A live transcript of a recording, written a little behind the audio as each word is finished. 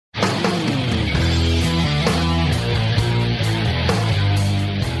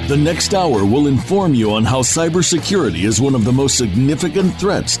The next hour will inform you on how cybersecurity is one of the most significant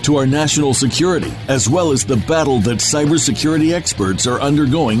threats to our national security, as well as the battle that cybersecurity experts are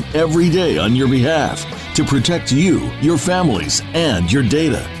undergoing every day on your behalf to protect you, your families, and your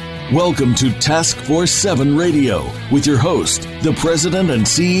data. Welcome to Task Force 7 Radio with your host, the President and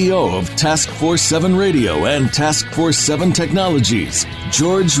CEO of Task Force 7 Radio and Task Force 7 Technologies,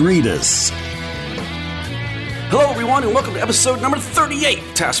 George Reedus. Hello, everyone, and welcome to episode number 38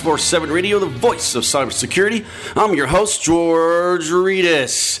 of Task Force 7 Radio, the voice of cybersecurity. I'm your host, George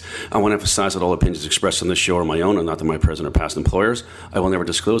Reedus. I want to emphasize that all opinions expressed on this show are my own and not that my present or past employers. I will never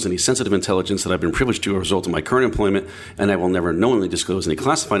disclose any sensitive intelligence that I've been privileged to as a result of my current employment, and I will never knowingly disclose any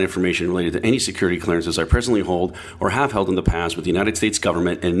classified information related to any security clearances I presently hold or have held in the past with the United States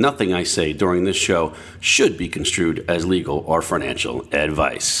government, and nothing I say during this show should be construed as legal or financial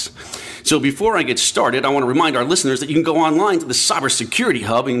advice. So before I get started, I want to remind our listeners that you can go online to the Cybersecurity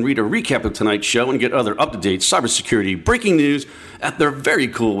Hub and read a recap of tonight's show and get other up-to-date cybersecurity breaking news at their very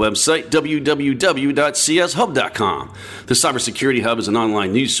cool website, www.cshub.com. The Cybersecurity Hub is an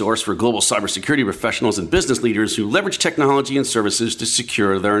online news source for global cybersecurity professionals and business leaders who leverage technology and services to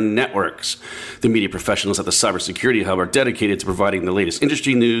secure their networks. The media professionals at the Cybersecurity Hub are dedicated to providing the latest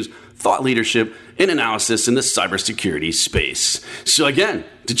industry news, thought leadership, and analysis in the cybersecurity space. So again,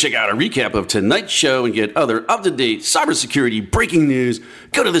 to check out a recap of tonight's show and get other up-to-date cybersecurity breaking news,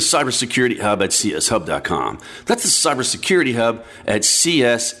 go to the Cybersecurity Hub at cshub.com. That's the Cybersecurity Hub at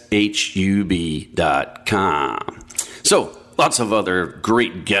cshub.com. So, lots of other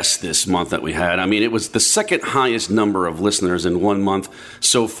great guests this month that we had. I mean, it was the second highest number of listeners in 1 month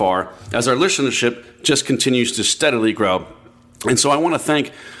so far, as our listenership just continues to steadily grow. And so I want to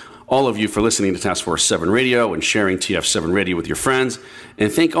thank all of you for listening to Task Force 7 Radio and sharing TF7 Radio with your friends.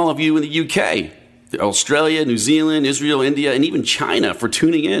 And thank all of you in the UK, Australia, New Zealand, Israel, India, and even China for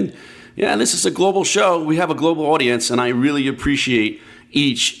tuning in. Yeah, this is a global show. We have a global audience, and I really appreciate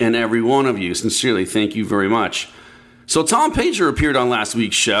each and every one of you. Sincerely, thank you very much. So Tom Pager appeared on last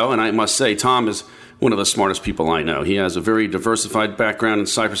week's show, and I must say Tom is one of the smartest people I know. He has a very diversified background in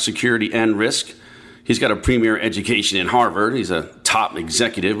cybersecurity and risk. He's got a premier education in Harvard. He's a top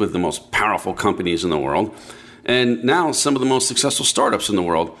executive with the most powerful companies in the world, and now some of the most successful startups in the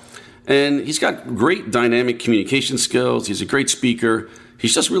world. And he's got great dynamic communication skills. He's a great speaker.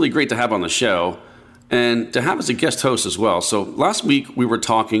 He's just really great to have on the show and to have as a guest host as well. So last week we were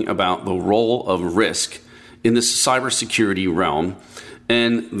talking about the role of risk in the cybersecurity realm,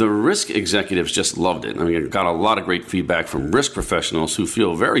 and the risk executives just loved it. I mean, I got a lot of great feedback from risk professionals who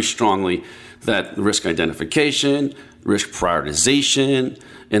feel very strongly that risk identification, risk prioritization,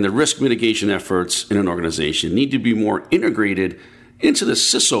 and the risk mitigation efforts in an organization need to be more integrated into the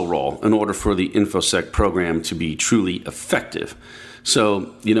CISO role in order for the InfoSec program to be truly effective.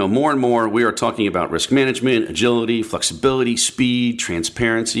 So, more and more we are talking about risk management, agility, flexibility, speed,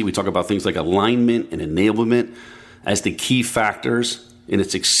 transparency. We talk about things like alignment and enablement as the key factors in a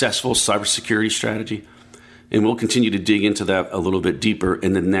successful cybersecurity strategy. And we'll continue to dig into that a little bit deeper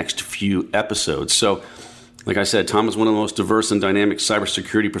in the next few episodes. So, like I said, Tom is one of the most diverse and dynamic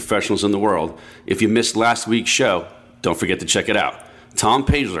cybersecurity professionals in the world. If you missed last week's show, don't forget to check it out. Tom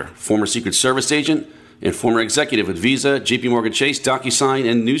Pager, former Secret Service agent and former executive with Visa, JPMorgan Chase, DocuSign,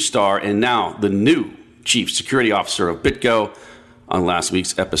 and Neustar, and now the new Chief Security Officer of BitGo on last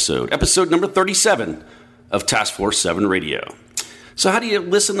week's episode. Episode number 37 of Task Force 7 Radio. So how do you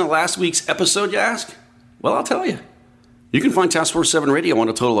listen to last week's episode, you ask? Well, I'll tell you. You can find Task Force 7 Radio on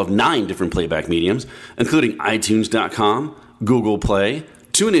a total of 9 different playback mediums, including iTunes.com, Google Play,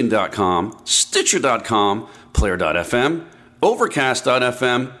 TuneIn.com, Stitcher.com, Player.fm,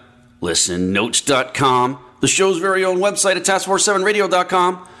 Overcast.fm, ListenNotes.com, the show's very own website at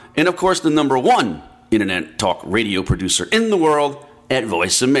TaskForce7Radio.com, and of course the number one internet talk radio producer in the world at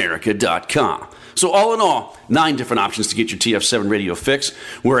VoiceAmerica.com. So all in all, 9 different options to get your TF7 radio fix.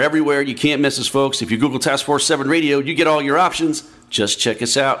 We're everywhere. You can't miss us, folks. If you Google Task Force 7 Radio, you get all your options. Just check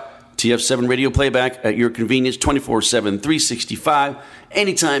us out. TF7 radio playback at your convenience, 24/7, 365,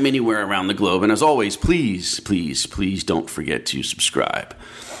 anytime, anywhere around the globe. And as always, please, please, please don't forget to subscribe.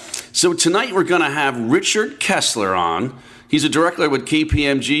 So tonight we're going to have Richard Kessler on. He's a director with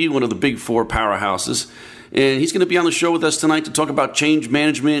KPMG, one of the big 4 powerhouses. And he's going to be on the show with us tonight to talk about change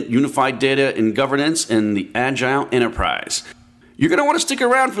management, unified data and governance, and the Agile Enterprise. You're going to want to stick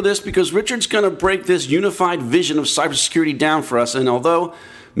around for this because Richard's going to break this unified vision of cybersecurity down for us. And although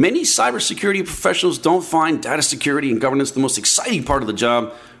many cybersecurity professionals don't find data security and governance the most exciting part of the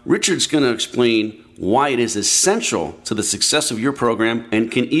job, Richard's going to explain why it is essential to the success of your program and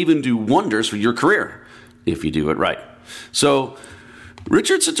can even do wonders for your career if you do it right. So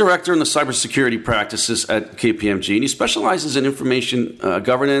Richard's a director in the cybersecurity practices at KPMG, and he specializes in information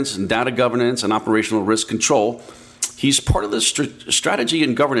governance and data governance and operational risk control. He's part of the strategy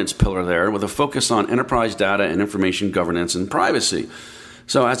and governance pillar there with a focus on enterprise data and information governance and privacy.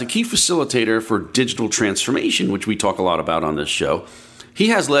 So as a key facilitator for digital transformation, which we talk a lot about on this show, he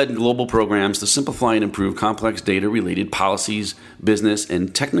has led global programs to simplify and improve complex data-related policies, business,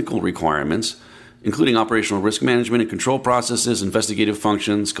 and technical requirements, including operational risk management and control processes, investigative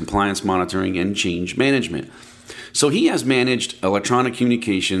functions, compliance monitoring, and change management. So he has managed electronic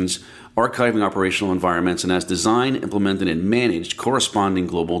communications, archiving operational environments, and has designed, implemented, and managed corresponding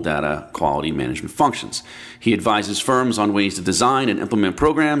global data quality management functions. He advises firms on ways to design and implement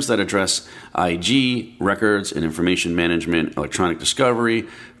programs that address IG, records and information management, electronic discovery,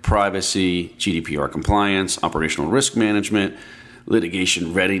 privacy, GDPR compliance, operational risk management,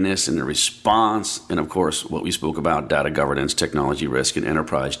 litigation readiness and the response, and of course, what we spoke about, data governance, technology risk, and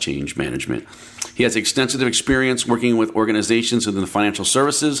enterprise change management. He has extensive experience working with organizations within the financial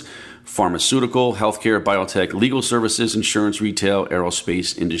services, pharmaceutical, healthcare, biotech, legal services, insurance, retail,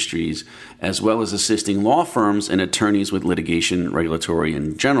 aerospace industries, as well as assisting law firms and attorneys with litigation, regulatory,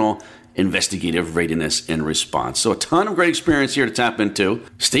 and general investigative readiness and response. So a ton of great experience here to tap into.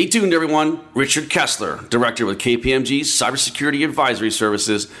 Stay tuned, everyone. Richard Kessler, director with KPMG's Cybersecurity Advisory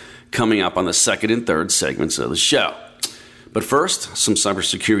Services, coming up on the second and third segments of the show. But first, some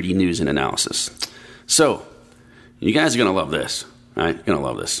cybersecurity news and analysis. So, you guys are going to love this, right? You're going to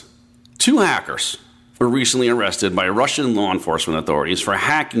love this. 2 hackers were recently arrested by Russian law enforcement authorities for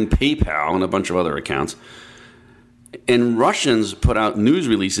hacking PayPal and a bunch of other accounts. And Russians put out news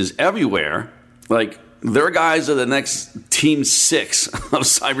releases everywhere, like their guys are the next Team 6 of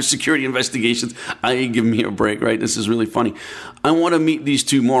cybersecurity investigations. Give me a break, right? This is really funny. I want to meet these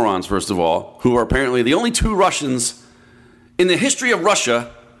 2 morons, first of all, who are apparently the only 2 Russians in the history of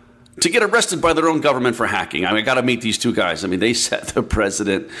Russia to get arrested by their own government for hacking. I got to meet these 2 guys. They set the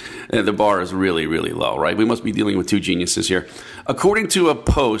precedent. The bar is really, really low, right? We must be dealing with 2 geniuses here. According to a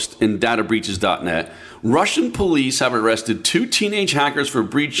post in databreaches.net, Russian police have arrested 2 teenage hackers for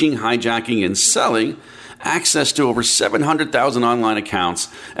breaching, hijacking, and selling access to over 700,000 online accounts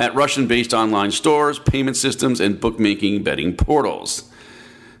at Russian-based online stores, payment systems, and bookmaking betting portals.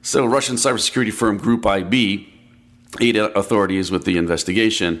 So Russian cybersecurity firm Group IB aided authorities with the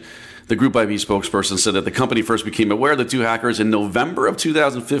investigation. The Group IB spokesperson said that the company first became aware of the 2 hackers in November of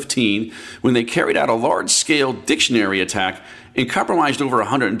 2015 when they carried out a large-scale dictionary attack and compromised over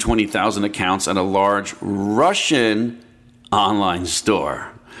 120,000 accounts at a large Russian online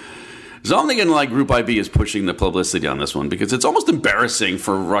store. So I'm thinking Group IB is pushing the publicity on this one because it's almost embarrassing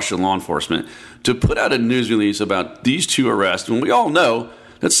for Russian law enforcement to put out a news release about these 2 arrests when we all know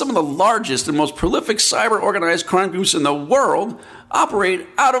that some of the largest and most prolific cyber organized crime groups in the world operate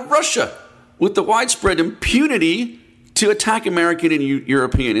out of Russia with the widespread impunity to attack American and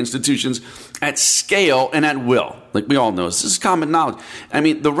European institutions at scale and at will. Like we all know, this is common knowledge.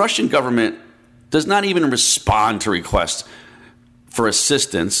 The Russian government does not even respond to requests for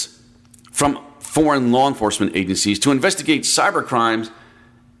assistance from foreign law enforcement agencies to investigate cyber crimes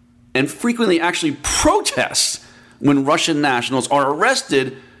and frequently actually protests when Russian nationals are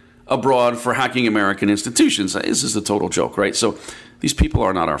arrested abroad for hacking American institutions. This is a total joke, right? So these people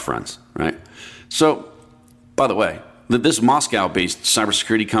are not our friends, right? So, by the way, this Moscow-based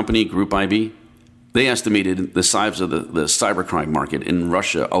cybersecurity company, Group IB, they estimated the size of the cybercrime market in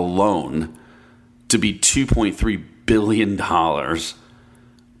Russia alone to be $2.3 billion,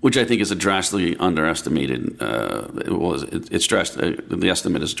 which I think is a drastically underestimated. The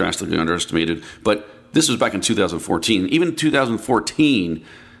estimate is drastically underestimated, but this was back in 2014. Even 2014,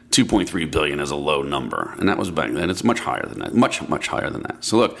 2.3 billion is a low number, and that was back then. It's much higher than that, much higher than that.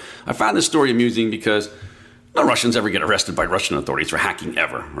 So look, I found this story amusing because no Russians ever get arrested by Russian authorities for hacking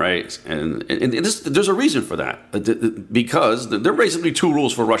ever, right? And there's a reason for that, because there are basically 2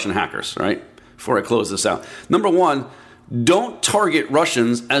 rules for Russian hackers, right? Before I close this out. Number 1, don't target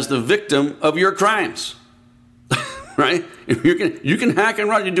Russians as the victim of your crimes. Right? You can hack and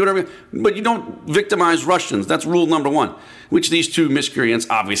run, you do whatever, but you don't victimize Russians. That's rule number 1, which these 2 miscreants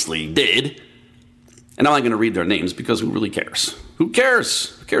obviously did. And I'm not going to read their names because who really cares? Who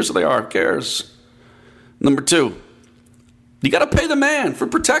cares? Who cares who they are? Who cares? Number 2, you got to pay the man for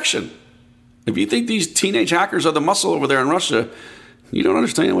protection. If you think these teenage hackers are the muscle over there in Russia, you don't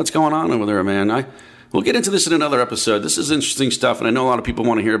understand what's going on over there, man. We'll get into this in another episode. This is interesting stuff, and I know a lot of people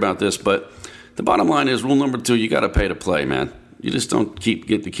want to hear about this, but the bottom line is rule number 2, you got to pay to play, man. You just don't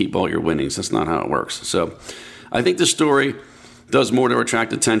get to keep all your winnings. That's not how it works. So I think this story does more to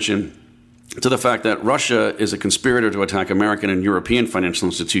attract attention to the fact that Russia is a conspirator to attack American and European financial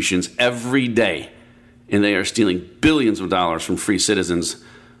institutions every day, and they are stealing billions of dollars from free citizens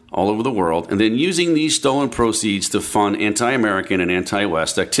all over the world, and then using these stolen proceeds to fund anti-American and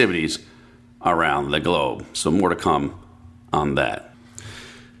anti-West activities around the globe. So more to come on that.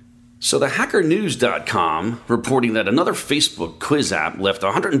 So the hackernews.com reporting that another Facebook quiz app left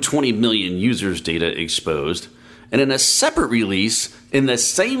 120 million users' data exposed. And in a separate release in the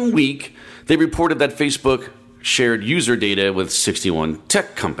same week, they reported that Facebook shared user data with 61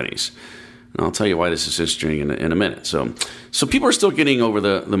 tech companies. And I'll tell you why this is interesting in a minute. So people are still getting over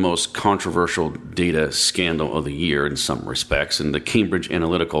the most controversial data scandal of the year in some respects, and the Cambridge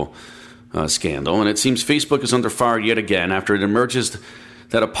Analytica scandal. And it seems Facebook is under fire yet again after it emerges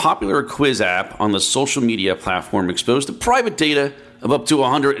that a popular quiz app on the social media platform exposed the private data of up to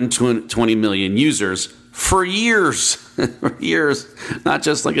 120 million users for years. For years. Not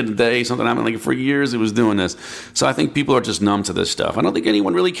just like a day, something happened. Like for years it was doing this. So I think people are just numb to this stuff. I don't think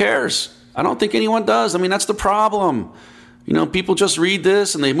anyone really cares. I don't think anyone does. I mean, that's the problem. You know, people just read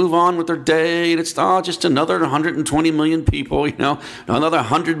this and they move on with their day, and it's just another 120 million people, you know, another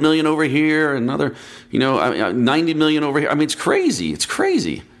 100 million over here, another, 90 million over here. I mean, it's crazy. It's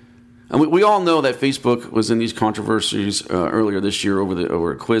crazy. And we all know that Facebook was in these controversies earlier this year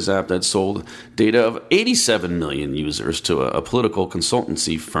over a quiz app that sold data of 87 million users to a political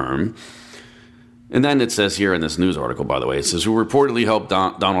consultancy firm. And then it says here in this news article, by the way, it says, who reportedly helped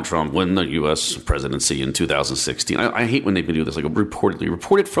Donald Trump win the U.S. presidency in 2016. I hate when they do this, like reportedly.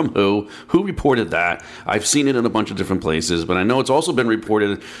 Reported from who? Who reported that? I've seen it in a bunch of different places, but I know it's also been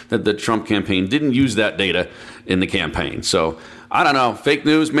reported that the Trump campaign didn't use that data in the campaign. So, I don't know. Fake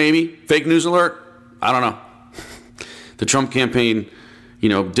news, maybe? Fake news alert? I don't know. The Trump campaign,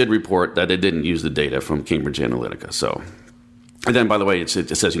 did report that it didn't use the data from Cambridge Analytica. So... And then, by the way, it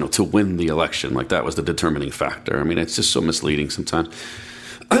says, to win the election, like that was the determining factor. I mean, it's just so misleading sometimes.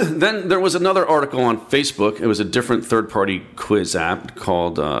 Then there was another article on Facebook. It was a different third-party quiz app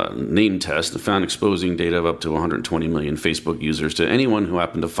called Name Test that found exposing data of up to 120 million Facebook users to anyone who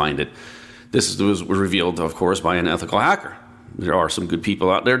happened to find it. This was revealed, of course, by an ethical hacker. There are some good people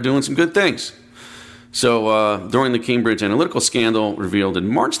out there doing some good things. So during the Cambridge Analytica scandal revealed in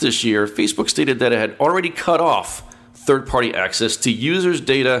March this year, Facebook stated that it had already cut off third-party access to users'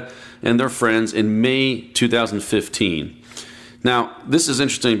 data and their friends in May 2015. Now, this is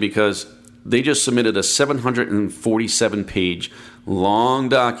interesting because they just submitted a 747-page long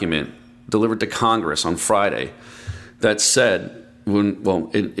document delivered to Congress on Friday that said,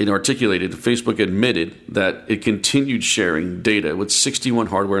 it articulated, Facebook admitted that it continued sharing data with 61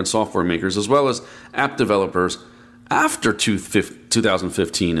 hardware and software makers as well as app developers after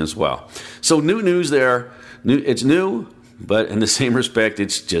 2015 as well. So new news there. It's new, but in the same respect,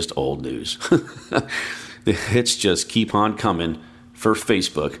 it's just old news. The hits just keep on coming for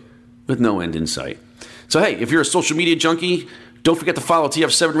Facebook with no end in sight. So, hey, if you're a social media junkie, don't forget to follow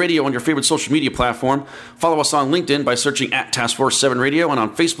TF7 Radio on your favorite social media platform. Follow us on LinkedIn by searching at Task Force 7 Radio, and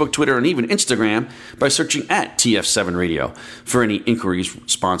on Facebook, Twitter, and even Instagram by searching at TF7 Radio. For any inquiries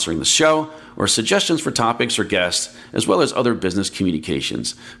sponsoring the show or suggestions for topics or guests, as well as other business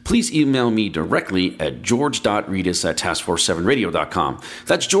communications, please email me directly at george.reedus@taskforce7radio.com.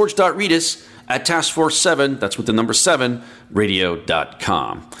 That's george.reedus@taskforce7, that's with the number 7,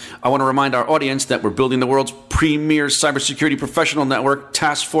 radio.com. I want to remind our audience that we're building the world's premier cybersecurity professional network,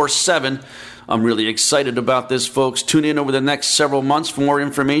 Task Force 7. I'm really excited about this, folks. Tune in over the next several months for more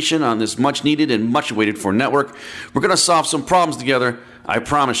information on this much-needed and much-awaited-for network. We're going to solve some problems together, I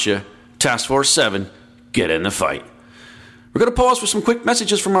promise you. Task Force 7, get in the fight. We're going to pause for some quick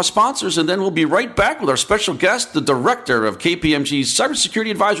messages from our sponsors, and then we'll be right back with our special guest, the director of KPMG's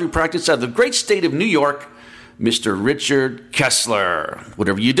Cybersecurity Advisory Practice out of the great state of New York, Mr. Richard Kessler.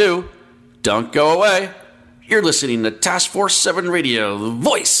 Whatever you do, don't go away. You're listening to Task Force 7 Radio, the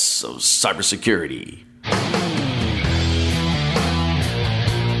voice of cybersecurity.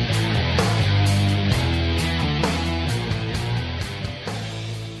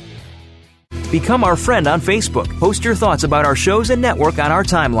 Become our friend on Facebook. Post your thoughts about our shows and network on our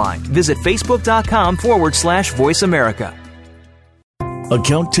timeline. Visit facebook.com/Voice America.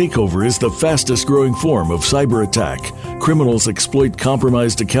 Account takeover is the fastest growing form of cyber attack. Criminals exploit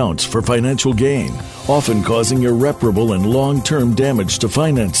compromised accounts for financial gain, often causing irreparable and long-term damage to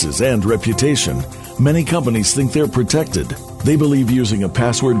finances and reputation. Many companies think they're protected. They believe using a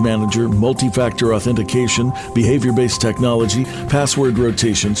password manager, multi-factor authentication, behavior-based technology, password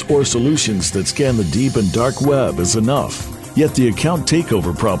rotations, or solutions that scan the deep and dark web is enough. Yet the account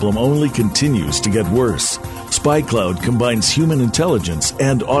takeover problem only continues to get worse. SpyCloud combines human intelligence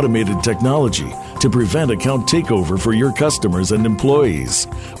and automated technology to prevent account takeover for your customers and employees.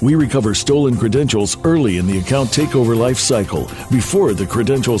 We recover stolen credentials early in the account takeover life cycle before the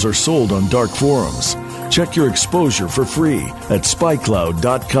credentials are sold on dark forums. Check your exposure for free at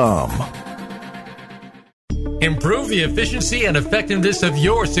spycloud.com. Improve the efficiency and effectiveness of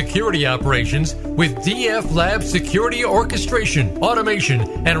your security operations with DF Lab Security Orchestration, Automation,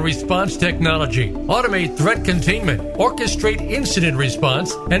 and Response Technology. Automate threat containment, orchestrate incident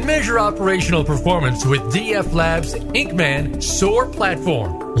response, and measure operational performance with DF Lab's Inkman SOAR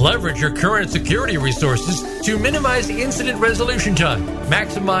platform. Leverage your current security resources to minimize incident resolution time,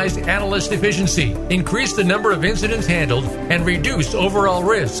 maximize analyst efficiency, increase the number of incidents handled, and reduce overall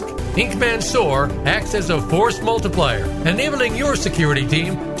risk. Inkman SOAR acts as a force multiplier, enabling your security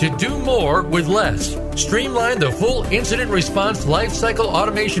team to do more with less. Streamline the full incident response lifecycle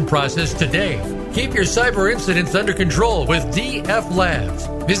automation process today. Keep your cyber incidents under control with DF Labs.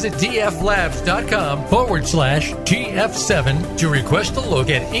 Visit dflabs.com/TF7 to request a look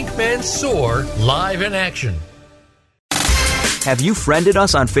at Inkman SOAR live in action. Have you friended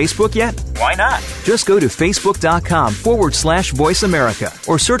us on Facebook yet? Why not? Just go to facebook.com/Voice America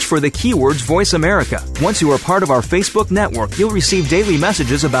or search for the keywords Voice America. Once you are part of our Facebook network, you'll receive daily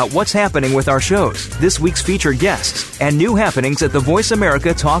messages about what's happening with our shows, this week's featured guests, and new happenings at the Voice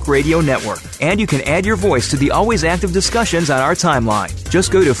America Talk Radio Network. And you can add your voice to the always active discussions on our timeline.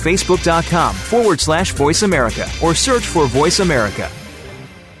 Just go to facebook.com/Voice America or search for Voice America.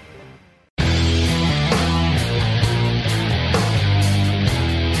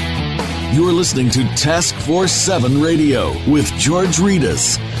 You're listening to Task Force 7 Radio with George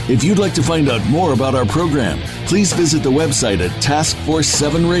Reedus. If you'd like to find out more about our program, please visit the website at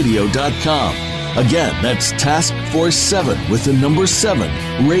taskforce7radio.com. Again, that's Task Force 7 with the number 7,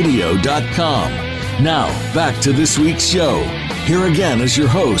 radio.com. Now, back to this week's show. Here again is your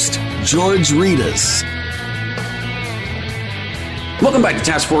host, George Reedus. Welcome back to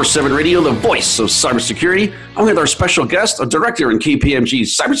Task Force 7 Radio, the voice of cybersecurity. I'm with our special guest, a director in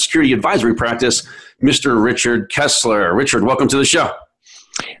KPMG's cybersecurity advisory practice, Mr. Richard Kessler. Richard, welcome to the show.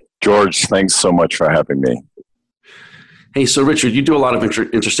 George, thanks so much for having me. Hey, so Richard, you do a lot of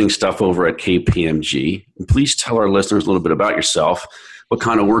interesting stuff over at KPMG. Please tell our listeners a little bit about yourself, what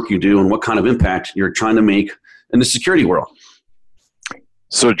kind of work you do, and what kind of impact you're trying to make in the security world.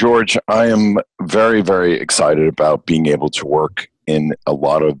 So, George, I am very, very excited about being able to work in a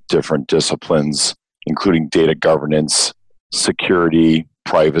lot of different disciplines, including data governance, security,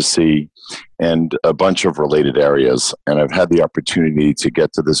 privacy, and a bunch of related areas. And I've had the opportunity to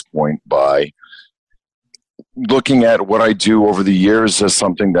get to this point by looking at what I do over the years as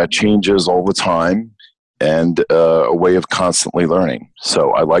something that changes all the time and a way of constantly learning.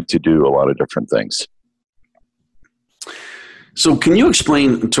 So I like to do a lot of different things. So can you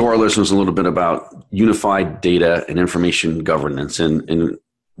explain to our listeners a little bit about unified data and information governance and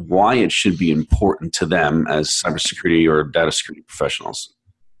why it should be important to them as cybersecurity or data security professionals?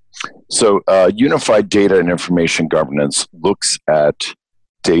 So unified data and information governance looks at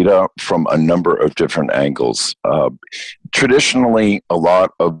data from a number of different angles. Traditionally, a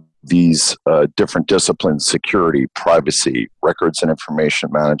lot of these different disciplines, security, privacy, records and information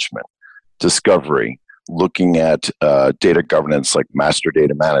management, discovery, looking at data governance like master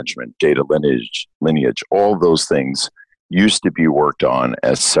data management, data lineage, all those things used to be worked on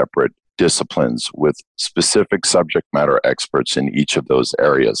as separate disciplines with specific subject matter experts in each of those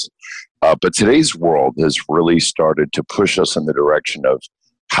areas. But today's world has really started to push us in the direction of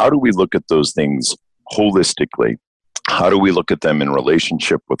how do we look at those things holistically? How do we look at them in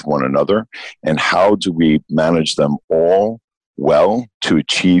relationship with one another? And how do we manage them all well to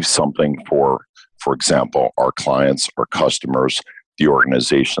achieve something for example, our clients, our customers, the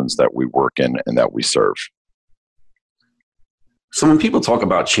organizations that we work in and that we serve? So when people talk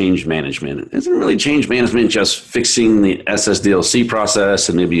about change management, isn't really change management just fixing the SSDLC process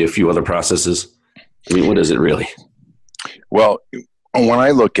and maybe a few other processes? I mean, what is it really? Well, when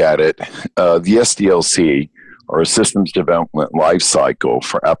I look at it, the SDLC, or a systems development lifecycle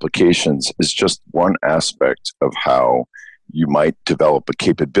for applications, is just one aspect of how you might develop a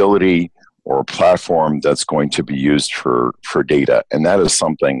capability or a platform that's going to be used for data. And that is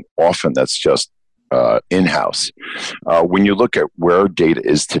something often that's just in-house. When you look at where data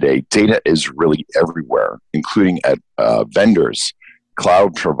is today, data is really everywhere, including at vendors,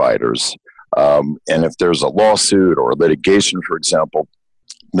 cloud providers. And if there's a lawsuit or litigation, for example,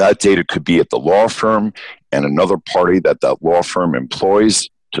 that data could be at the law firm and another party that law firm employs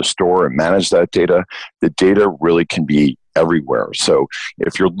to store and manage that data. The data really can be everywhere. So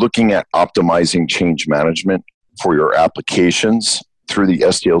if you're looking at optimizing change management, for your applications through the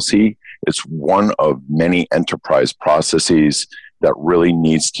SDLC. It's one of many enterprise processes that really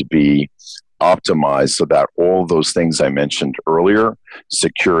needs to be optimized so that all those things I mentioned earlier,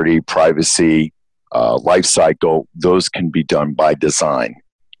 security, privacy, life cycle, those can be done by design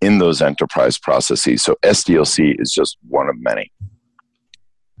in those enterprise processes. So SDLC is just one of many.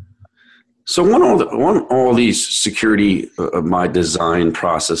 So won't all these security by design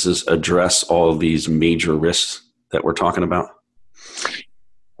processes address all these major risks that we're talking about?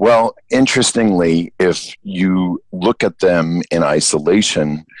 Well, interestingly, if you look at them in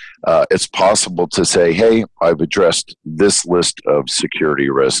isolation, it's possible to say, hey, I've addressed this list of security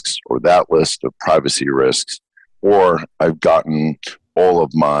risks or that list of privacy risks, or I've gotten all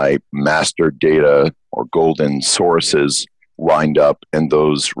of my master data or golden sources lined up and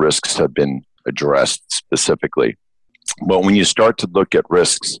those risks have been addressed specifically. But when you start to look at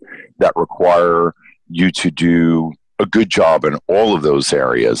risks that require you to do a good job in all of those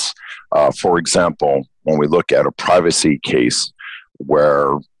areas. For example, when we look at a privacy case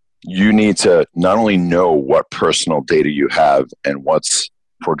where you need to not only know what personal data you have and what's,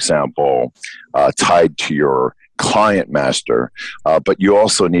 for example, tied to your client master, but you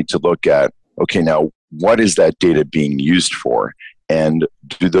also need to look at, okay, now what is that data being used for? And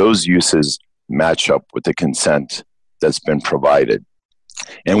do those uses match up with the consent that's been provided?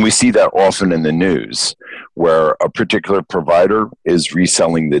 And we see that often in the news where a particular provider is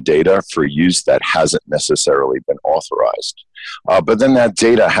reselling the data for use that hasn't necessarily been authorized. But then that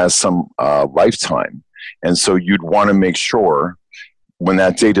data has some lifetime. And so you'd want to make sure when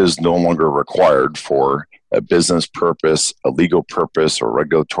that data is no longer required for a business purpose, a legal purpose, or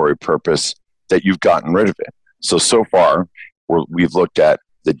regulatory purpose, that you've gotten rid of it. So far, we've looked at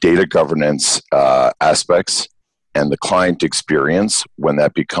the data governance aspects and the client experience. When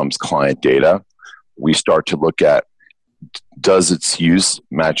that becomes client data, we start to look at, does its use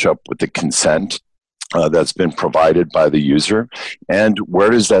match up with the consent that's been provided by the user? And where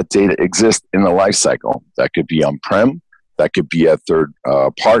does that data exist in the life cycle? That could be on-prem, that could be at third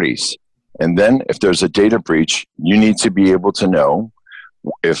parties. And then if there's a data breach, you need to be able to know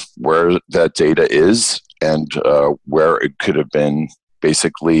where that data is and where it could have been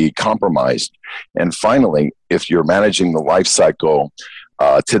basically compromised. And finally, if you're managing the life cycle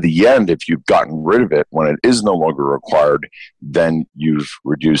to the end, if you've gotten rid of it when it is no longer required, then you've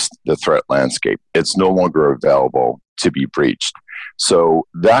reduced the threat landscape. It's no longer available to be breached. So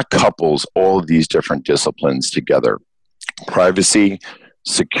that couples all of these different disciplines together: privacy,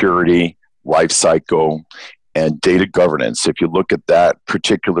 security, life cycle, and data governance. If you look at that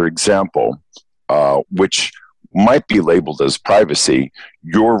particular example, which might be labeled as privacy,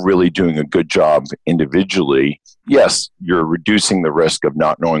 you're really doing a good job individually. Yes, you're reducing the risk of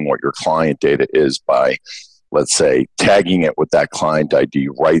not knowing what your client data is by, let's say, tagging it with that client ID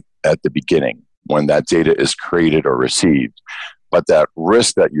right at the beginning when that data is created or received. But that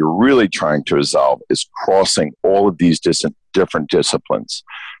risk that you're really trying to resolve is crossing all of these different disciplines.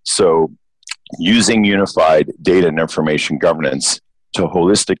 So using unified data and information governance to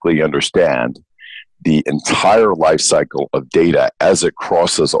holistically understand the entire life cycle of data as it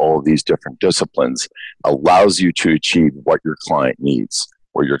crosses all of these different disciplines allows you to achieve what your client needs.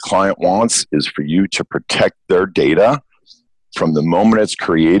 What your client wants is for you to protect their data from the moment it's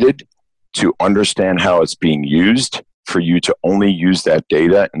created, to understand how it's being used, for you to only use that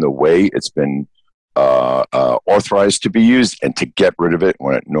data in the way it's been authorized to be used, and to get rid of it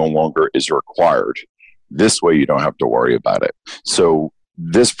when it no longer is required. This way you don't have to worry about it. So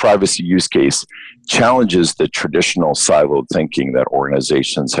this privacy use case challenges the traditional siloed thinking that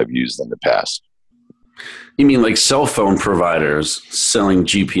organizations have used in the past. You mean like cell phone providers selling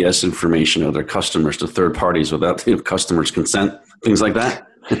GPS information of their customers to third parties without the customer's consent, things like that?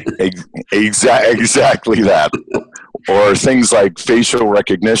 Exactly that. Or things like facial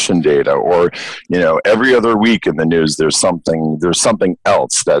recognition data, or every other week in the news there's something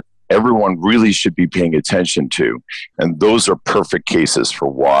else that everyone really should be paying attention to. And those are perfect cases for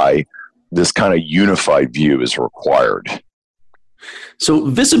why this kind of unified view is required. So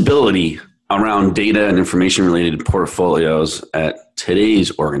visibility around data and information related portfolios at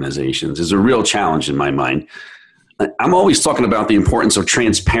today's organizations is a real challenge in my mind. I'm always talking about the importance of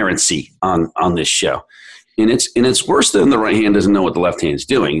transparency on this show. And it's worse than the right hand doesn't know what the left hand is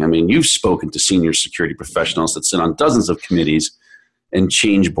doing. I mean, you've spoken to senior security professionals that sit on dozens of committees and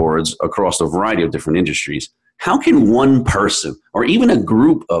change boards across a variety of different industries. How can one person or even a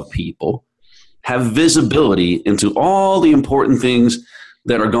group of people have visibility into all the important things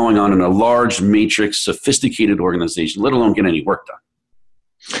that are going on in a large matrix, sophisticated organization, let alone get any work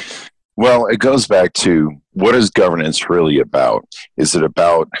done? Well, it goes back to, what is governance really about? Is it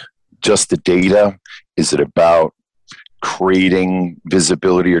about just the data? Is it about creating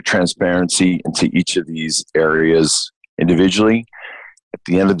visibility or transparency into each of these areas individually? At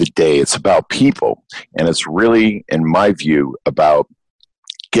the end of the day, it's about people. And it's really, in my view, about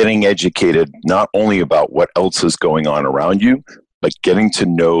getting educated not only about what else is going on around you, but getting to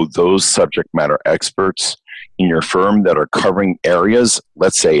know those subject matter experts in your firm that are covering areas,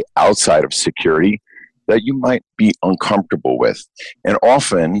 let's say outside of security, that you might be uncomfortable with. And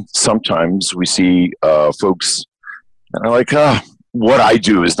often, sometimes we see folks that are like, what I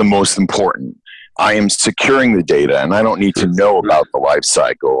do is the most important. I am securing the data and I don't need to know about the life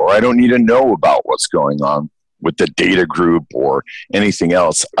cycle, or I don't need to know about what's going on with the data group or anything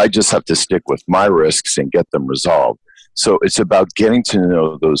else. I just have to stick with my risks and get them resolved. So it's about getting to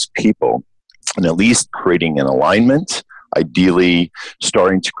know those people and at least creating an alignment, ideally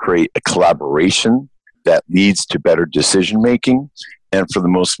starting to create a collaboration that leads to better decision making. And for the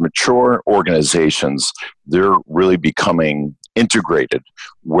most mature organizations, they're really becoming integrated,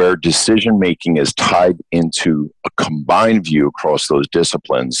 where decision making is tied into a combined view across those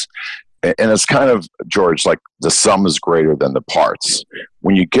disciplines. And it's kind of, George, like the sum is greater than the parts.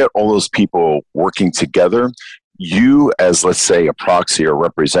 When you get all those people working together, you, as let's say a proxy or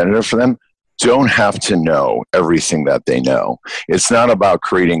representative for them, don't have to know everything that they know. It's not about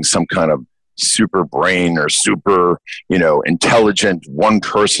creating some kind of super brain or super, intelligent one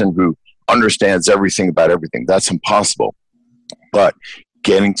person who understands everything about everything. That's impossible. But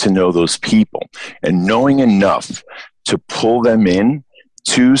getting to know those people and knowing enough to pull them in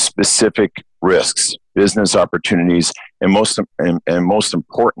to specific risks, business opportunities, and most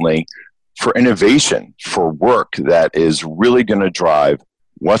importantly, for innovation, for work that is really going to drive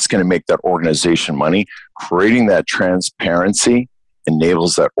what's going to make that organization money. Creating that transparency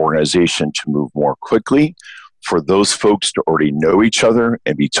enables that organization to move more quickly, for those folks to already know each other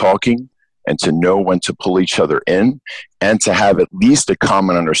and be talking, and to know when to pull each other in, and to have at least a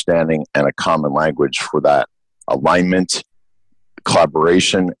common understanding and a common language for that alignment,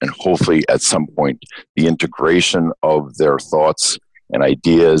 collaboration, and hopefully at some point the integration of their thoughts and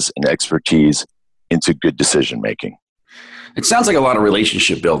ideas and expertise into good decision making. It sounds like a lot of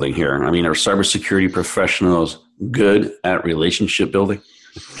relationship building here. I mean, are cybersecurity professionals good at relationship building?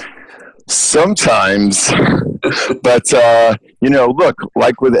 Sometimes, but look,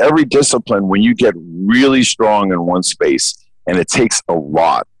 like with every discipline, when you get really strong in one space, and it takes a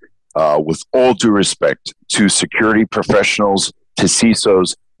lot, with all due respect to security professionals, to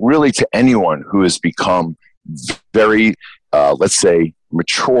CISOs, really to anyone who has become very, let's say,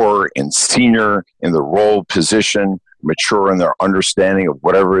 mature and senior in the role, position, mature in their understanding of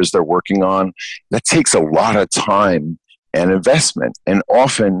whatever it is they're working on. That takes a lot of time and investment, and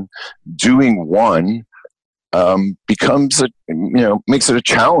often doing one becomes makes it a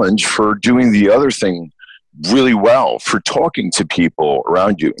challenge for doing the other thing really well, for talking to people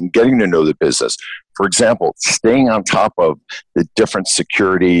around you and getting to know the business. For example, staying on top of the different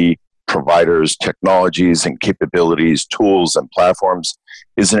security providers, technologies and capabilities, tools and platforms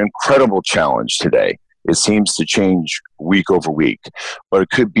is an incredible challenge today. It seems to change week over week, but it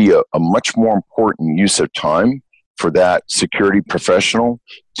could be a much more important use of time for that security professional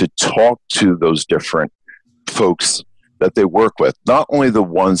to talk to those different folks that they work with, not only the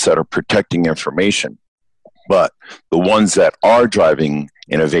ones that are protecting information, but the ones that are driving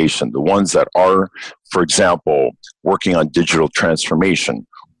innovation, the ones that are, for example, working on digital transformation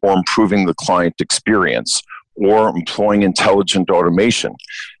or improving the client experience or employing intelligent automation.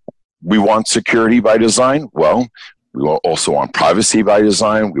 We want security by design. Well, we also want privacy by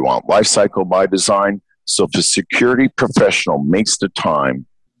design. We want lifecycle by design. So if a security professional makes the time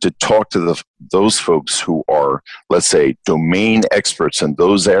to talk to those folks who are, let's say, domain experts in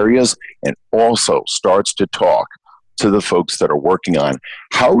those areas, and also starts to talk to the folks that are working on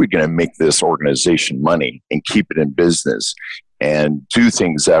how are we going to make this organization money and keep it in business and do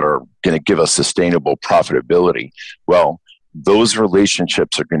things that are going to give us sustainable profitability, well, those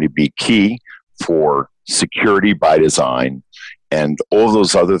relationships are going to be key for security by design and all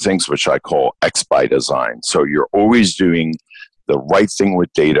those other things which I call X by design. So you're always doing the right thing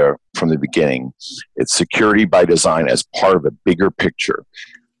with data from the beginning. It's security by design as part of a bigger picture.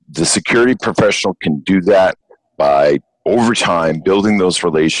 The security professional can do that by, over time, building those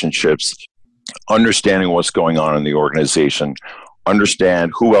relationships, understanding what's going on in the organization,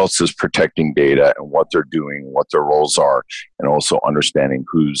 understand who else is protecting data and what they're doing, what their roles are, and also understanding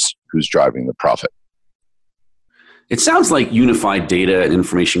who's driving the profit. It sounds like unified data and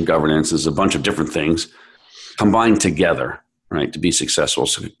information governance is a bunch of different things combined together. right, to be successful.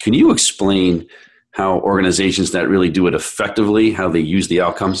 So can you explain how organizations that really do it effectively, how they use the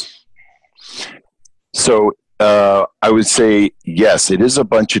outcomes? So I would say, yes, it is a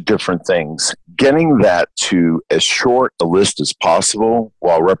bunch of different things. Getting that to as short a list as possible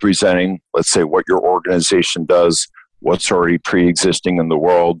while representing, let's say, what your organization does, what's already pre-existing in the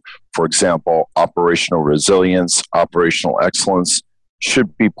world. For example, operational resilience, operational excellence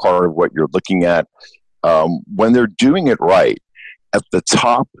should be part of what you're looking at. When they're doing it right, at the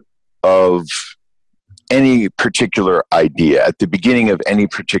top of any particular idea, at the beginning of any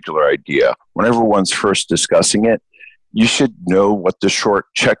particular idea, whenever one's first discussing it, you should know what the short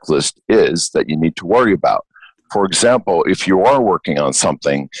checklist is that you need to worry about. For example, if you are working on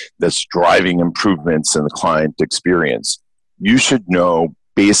something that's driving improvements in the client experience, you should know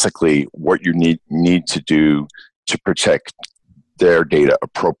basically what you need to do to protect their data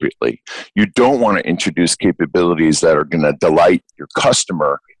appropriately. You don't want to introduce capabilities that are going to delight your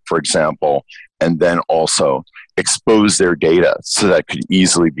customer, for example, and then also expose their data so that could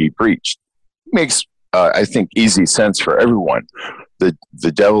easily be breached. It makes, I think, easy sense for everyone.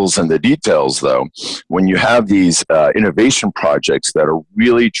 The devil's in the details, though. When you have these innovation projects that are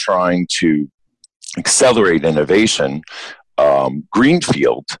really trying to accelerate innovation,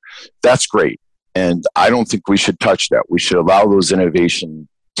 greenfield, that's great. And I don't think we should touch that. We should allow those innovation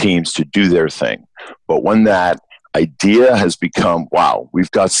teams to do their thing. But when that idea has become, wow,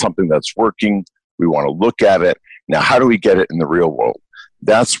 we've got something that's working, we want to look at it. Now, how do we get it in the real world?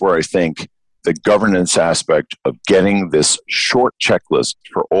 That's where I think the governance aspect of getting this short checklist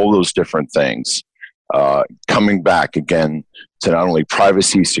for all those different things, coming back again to not only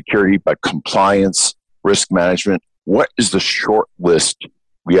privacy, security, but compliance, risk management. What is the short list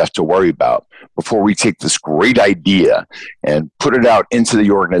we have to worry about before we take this great idea and put it out into the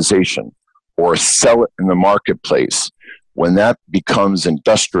organization or sell it in the marketplace? When that becomes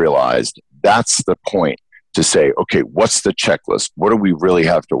industrialized, that's the point to say, okay, what's the checklist? What do we really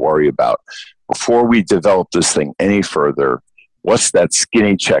have to worry about? Before we develop this thing any further, what's that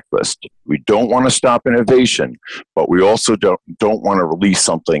skinny checklist? We don't want to stop innovation, but we also don't want to release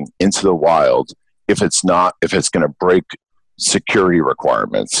something into the wild if it's going to break security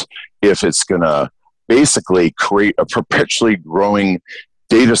requirements, if it's going to basically create a perpetually growing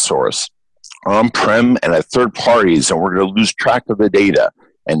data source on-prem and at third parties, and we're going to lose track of the data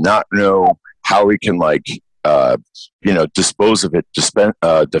and not know how we can dispose of it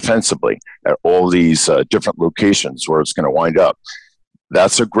defensively at all these different locations where it's going to wind up.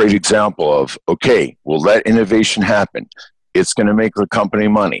 That's a great example of, okay, we'll let innovation happen. It's going to make the company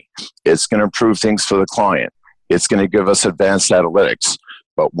money. It's going to improve things for the client. It's going to give us advanced analytics.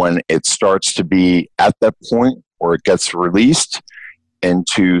 But when it starts to be at that point where it gets released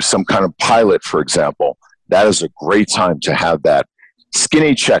into some kind of pilot, for example, that is a great time to have that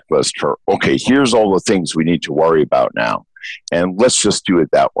skinny checklist for, okay, here's all the things we need to worry about now. And let's just do it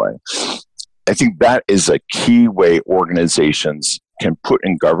that way. I think that is a key way organizations can put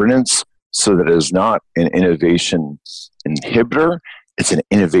in governance so that it is not an innovation inhibitor, it's an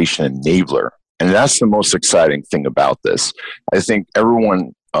innovation enabler. And that's the most exciting thing about this. I think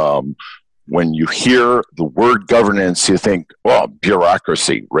everyone, when you hear the word governance, you think, well,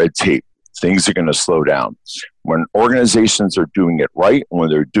 bureaucracy, red tape, things are going to slow down. When organizations are doing it right, when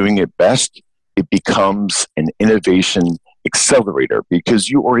they're doing it best, it becomes an innovation accelerator because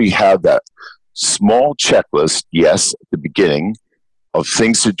you already have that small checklist, yes, at the beginning of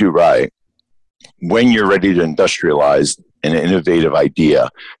things to do right. When you're ready to industrialize an innovative idea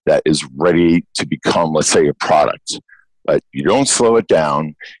that is ready to become, let's say, a product. But you don't slow it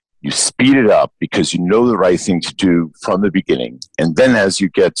down. You speed it up because you know the right thing to do from the beginning. And then as you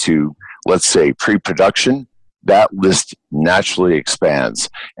get to, let's say, pre-production, that list naturally expands.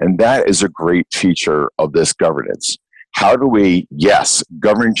 And that is a great feature of this governance. How do we, yes,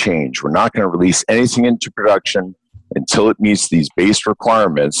 govern change? We're not going to release anything into production until it meets these base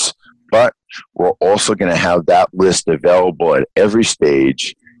requirements, but we're also going to have that list available at every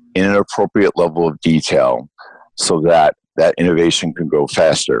stage in an appropriate level of detail so that that innovation can go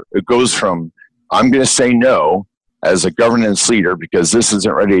faster. It goes from, I'm going to say no as a governance leader because this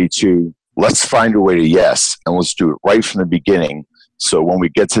isn't ready to, let's find a way to yes, and let's do it right from the beginning. So when we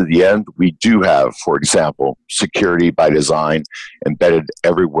get to the end, we do have, for example, security by design embedded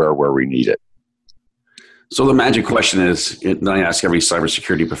everywhere where we need it. So the magic question is, that I ask every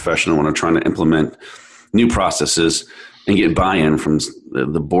cybersecurity professional when I'm trying to implement new processes and get buy-in from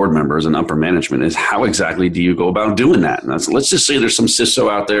the board members and upper management, is how exactly do you go about doing that? And let's just say there's some CISO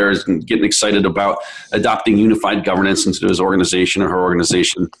out there getting excited about adopting unified governance into his organization or her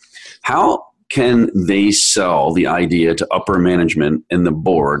organization. How can they sell the idea to upper management and the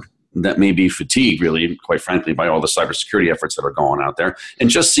board that may be fatigued, really, quite frankly, by all the cybersecurity efforts that are going out there, and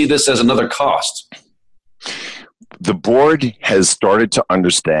just see this as another cost? The board has started to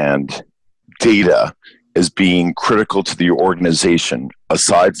understand data as being critical to the organization,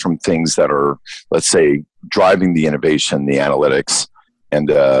 aside from things that are, let's say, driving the innovation, the analytics, and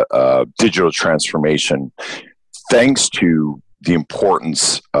digital transformation, thanks to the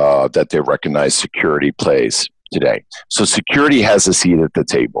importance that they recognize security plays today. So security has a seat at the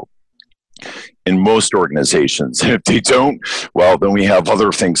table in most organizations. If they don't, well, then we have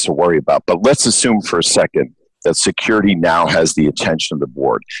other things to worry about. But let's assume for a second that security now has the attention of the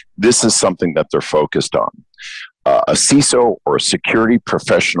board. This is something that they're focused on. A CISO or a security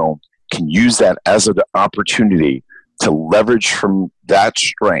professional can use that as an opportunity to leverage from that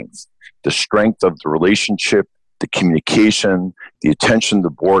strength, the strength of the relationship, the communication, the attention the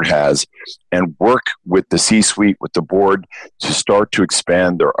board has, and work with the C-suite, with the board, to start to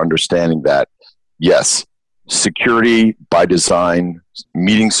expand their understanding that, yes, security by design,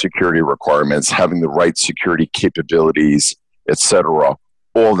 meeting security requirements, having the right security capabilities, etc.,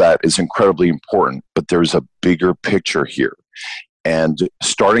 all that is incredibly important, but there's a bigger picture here. And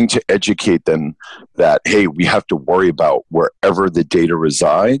starting to educate them that, hey, we have to worry about wherever the data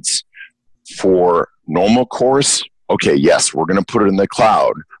resides. For normal course, okay, yes, we're going to put it in the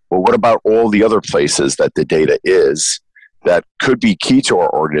cloud, but what about all the other places that the data is that could be key to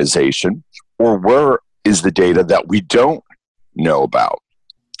our organization, or where is the data that we don't know about?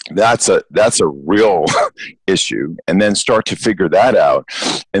 That's a real issue. And then start to figure that out.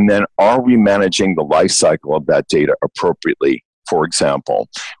 And then, are we managing the life cycle of that data appropriately, for example,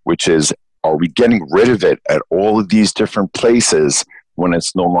 which is, are we getting rid of it at all of these different places when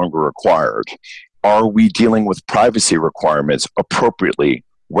it's no longer required? Are we dealing with privacy requirements appropriately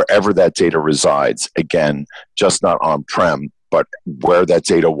wherever that data resides? Again, just not on-prem, but where that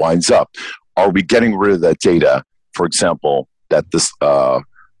data winds up. Are we getting rid of that data, for example, that this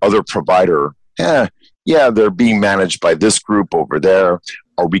other provider, they're being managed by this group over there?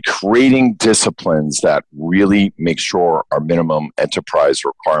 Are we creating disciplines that really make sure our minimum enterprise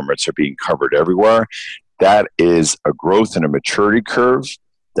requirements are being covered everywhere? That is a growth and a maturity curve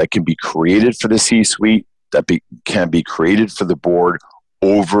that can be created for the C-suite, that can be created for the board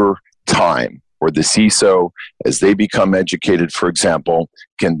over time, or the CISO, as they become educated, for example,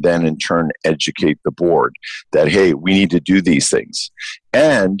 can then in turn educate the board that, hey, we need to do these things.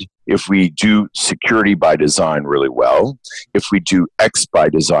 And if we do security by design really well, if we do X by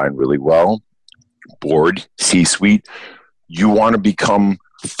design really well, board, C-suite, you want to become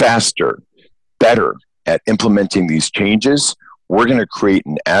faster, better at implementing these changes. We're going to create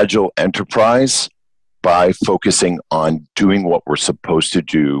an agile enterprise by focusing on doing what we're supposed to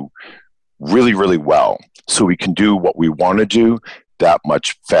do really, really well, so we can do what we want to do that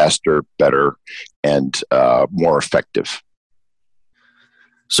much faster, better, and more effective.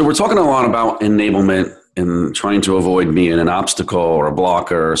 So we're talking a lot about enablement and trying to avoid being an obstacle or a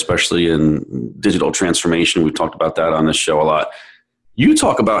blocker, especially in digital transformation. We've talked about that on this show a lot. You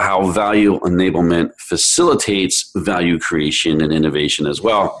talk about how value enablement facilitates value creation and innovation as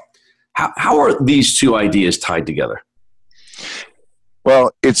well. How are these two ideas tied together?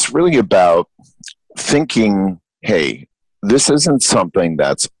 Well, it's really about thinking, hey, this isn't something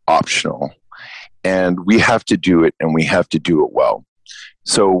that's optional, and we have to do it, and we have to do it well.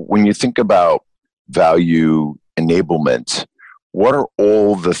 So when you think about value enablement, what are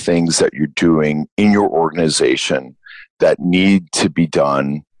all the things that you're doing in your organization that need to be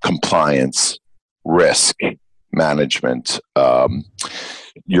done? Compliance, risk management,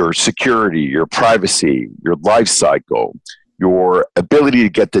 your security, your privacy, your life cycle, your ability to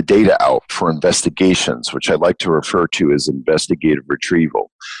get the data out for investigations, which I like to refer to as investigative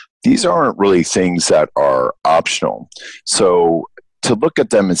retrieval. These aren't really things that are optional. So to look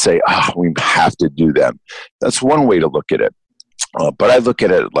at them and say, we have to do them, that's one way to look at it. But I look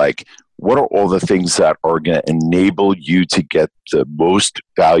at it like, what are all the things that are going to enable you to get the most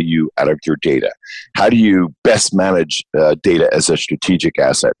value out of your data? How do you best manage data as a strategic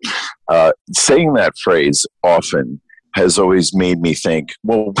asset? Saying that phrase often has always made me think,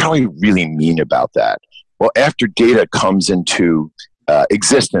 well, what do I really mean about that? Well, after data comes into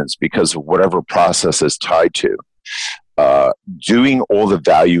existence because of whatever process is tied to, doing all the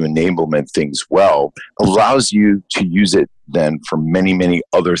value enablement things well allows you to use it then for many, many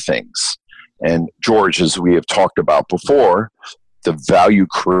other things. And George, as we have talked about before, the value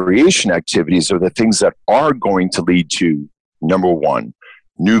creation activities are the things that are going to lead to, number one,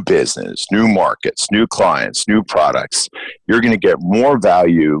 new business, new markets, new clients, new products. You're going to get more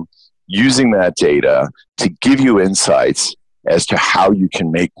value using that data to give you insights as to how you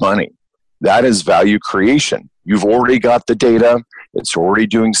can make money. That is value creation. You've already got the data. It's already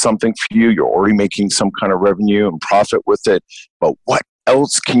doing something for you. You're already making some kind of revenue and profit with it. But what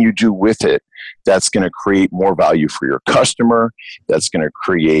else can you do with it that's going to create more value for your customer, that's going to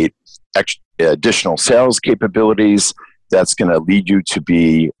create additional sales capabilities, that's going to lead you to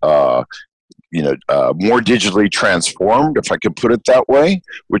be more digitally transformed, if I could put it that way,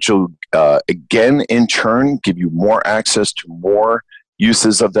 which will, again, in turn, give you more access to more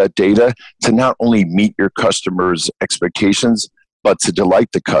uses of that data to not only meet your customers' expectations, but to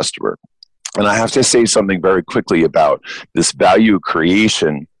delight the customer. And I have to say something very quickly about this value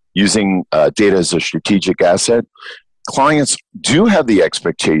creation using data as a strategic asset. Clients do have the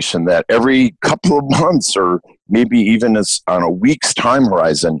expectation that every couple of months or maybe even as on a week's time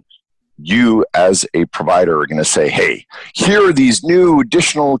horizon, you as a provider are going to say, hey, here are these new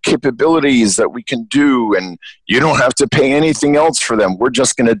additional capabilities that we can do, and you don't have to pay anything else for them. We're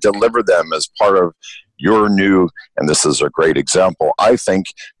just going to deliver them as part of your new, and this is a great example, I think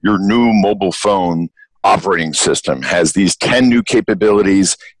your new mobile phone operating system has these 10 new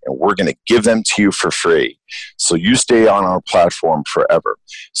capabilities, and we're going to give them to you for free. So you stay on our platform forever.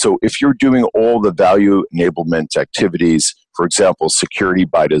 So if you're doing all the value enablement activities, for example, security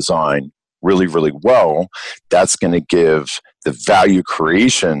by design, really, really well, that's going to give the value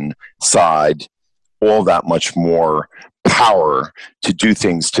creation side all that much more power to do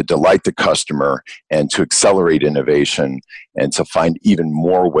things to delight the customer and to accelerate innovation and to find even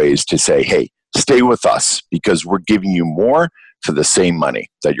more ways to say, hey, stay with us because we're giving you more for the same money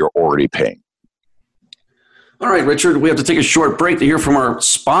that you're already paying. All right, Richard, we have to take a short break to hear from our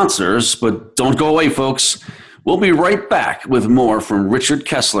sponsors, but don't go away, folks. We'll be right back with more from Richard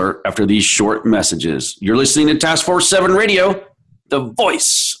Kessler after these short messages. You're listening to Task Force 7 Radio, the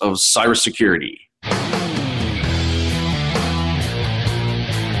voice of cybersecurity.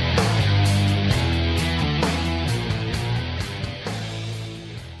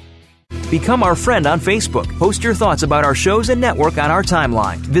 Become our friend on Facebook. Post your thoughts about our shows and network on our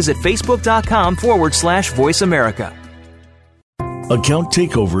timeline. Visit facebook.com/Voice America. Account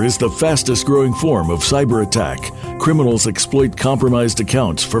takeover is the fastest growing form of cyber attack. Criminals exploit compromised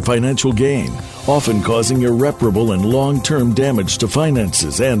accounts for financial gain, often causing irreparable and long-term damage to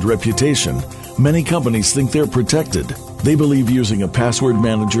finances and reputation. Many companies think they're protected. They believe using a password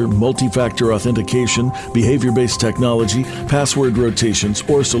manager, multi-factor authentication, behavior-based technology, password rotations,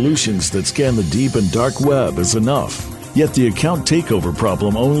 or solutions that scan the deep and dark web is enough. Yet the account takeover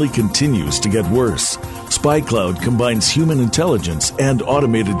problem only continues to get worse. SpyCloud combines human intelligence and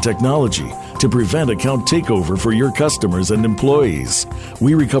automated technology to prevent account takeover for your customers and employees.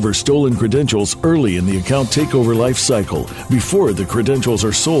 We recover stolen credentials early in the account takeover life cycle before the credentials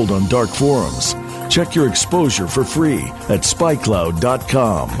are sold on dark forums. Check your exposure for free at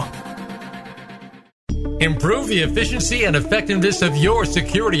spycloud.com. Improve the efficiency and effectiveness of your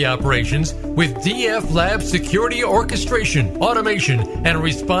security operations with DF Lab Security Orchestration, Automation, and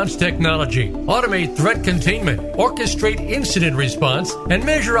Response Technology. Automate threat containment, orchestrate incident response, and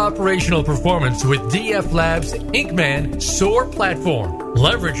measure operational performance with DF Lab's Inkman SOAR platform.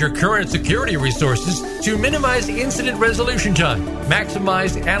 Leverage your current security resources to minimize incident resolution time,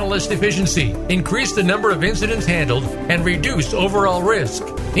 maximize analyst efficiency, increase the number of incidents handled, and reduce overall risk.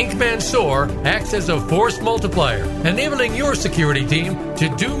 Inkman SOAR acts as a force multiplier, enabling your security team to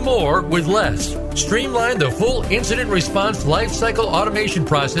do more with less. Streamline the full incident response lifecycle automation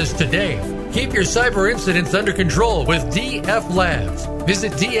process today. Keep your cyber incidents under control with DF Labs.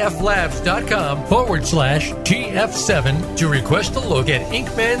 Visit dflabs.com/TF7 to request a look at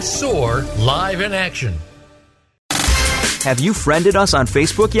Inkman SOAR live in action. Have you friended us on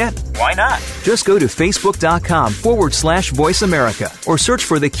Facebook yet? Why not? Just go to facebook.com/Voice America or search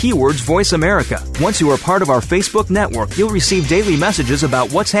for the keywords Voice America. Once you are part of our Facebook network, you'll receive daily messages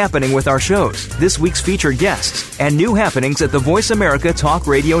about what's happening with our shows, this week's featured guests, and new happenings at the Voice America Talk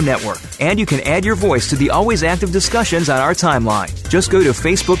Radio Network. And you can add your voice to the always active discussions on our timeline. Just go to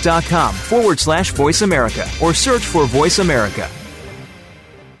facebook.com/Voice America or search for Voice America.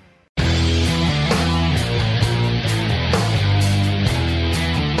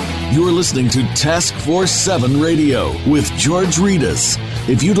 You're listening to Task Force 7 Radio with George Ritas.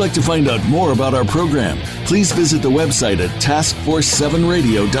 If you'd like to find out more about our program, please visit the website at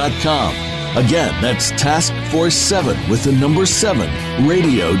taskforce7radio.com. Again, that's taskforce7 with the number 7,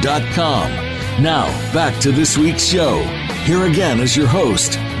 radio.com. Now, back to this week's show. Here again is your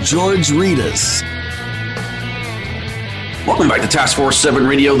host, George Ritas. Welcome back to Task Force 7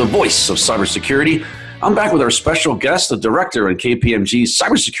 Radio, the voice of cybersecurity. I'm back with our special guest, the director in KPMG's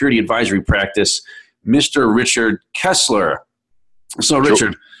cybersecurity advisory practice, Mr. Richard Kessler. So,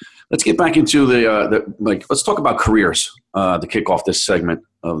 Richard, let's get back into let's talk about careers to kick off this segment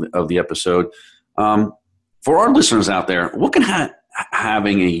of the episode. For our listeners out there, what can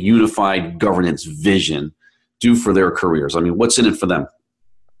having a unified governance vision do for their careers? I mean, what's in it for them?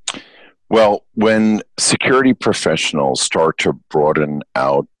 Well, when security professionals start to broaden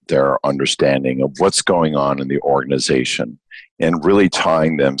out their understanding of what's going on in the organization and really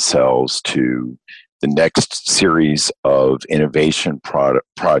tying themselves to the next series of innovation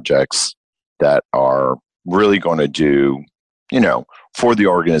projects that are really going to do, for the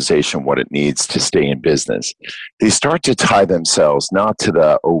organization what it needs to stay in business, they start to tie themselves not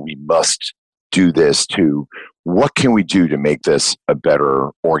to we must do this, to what can we do to make this a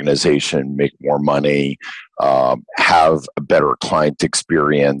better organization, make more money, have a better client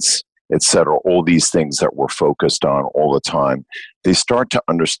experience, et cetera, all these things that we're focused on all the time. They start to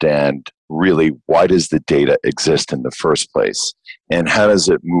understand really why does the data exist in the first place and how does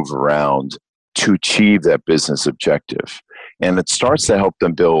it move around to achieve that business objective. And it starts to help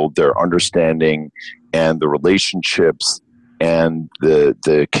them build their understanding and the relationships and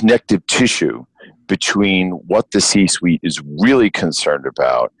the connective tissue between what the C-suite is really concerned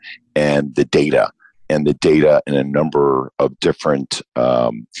about and the data in a number of different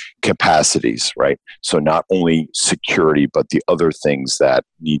capacities, right? So not only security, but the other things that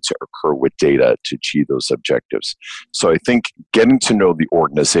need to occur with data to achieve those objectives. So I think getting to know the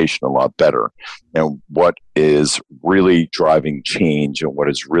organization a lot better and what is really driving change and what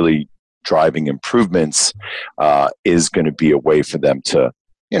is really driving improvements is going to be a way for them to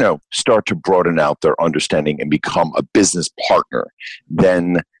start to broaden out their understanding and become a business partner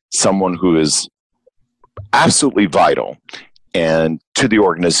than someone who is absolutely vital and to the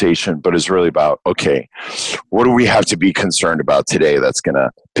organization, but is really about, okay, what do we have to be concerned about today that's going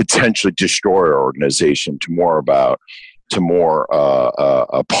to potentially destroy our organization to more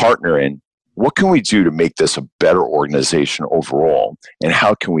a partner in what can we do to make this a better organization overall, and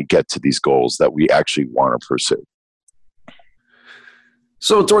how can we get to these goals that we actually want to pursue?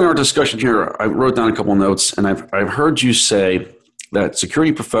 So during our discussion here, I wrote down a couple notes, and I've heard you say that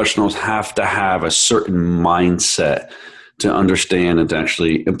security professionals have to have a certain mindset to understand and to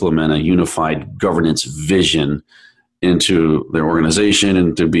actually implement a unified governance vision into their organization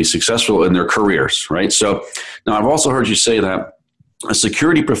and to be successful in their careers, right? So now I've also heard you say that a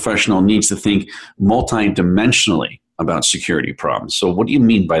security professional needs to think multidimensionally about security problems. So what do you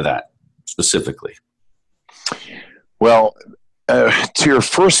mean by that specifically? Well, to your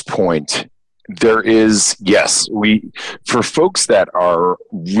first point, there is, yes, for folks that are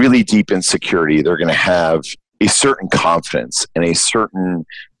really deep in security, they're going to have a certain confidence and a certain,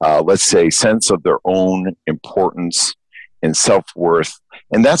 let's say, sense of their own importance and self-worth.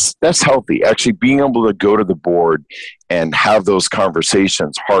 And that's healthy. Actually, being able to go to the board and have those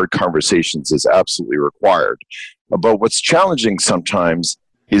conversations, hard conversations, is absolutely required. But what's challenging sometimes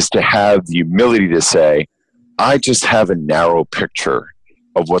is to have the humility to say, I just have a narrow picture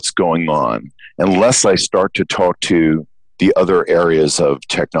of what's going on, unless I start to talk to the other areas of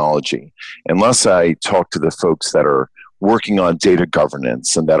technology, unless I talk to the folks that are working on data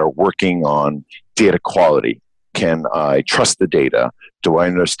governance and that are working on data quality. Can I trust the data? Do I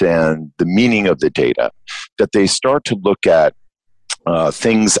understand the meaning of the data? That they start to look at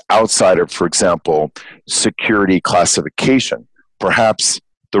things outside of, for example, security classification, perhaps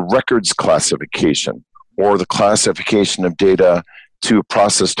the records classification, or the classification of data to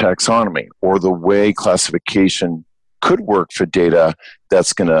process taxonomy, or the way classification could work for data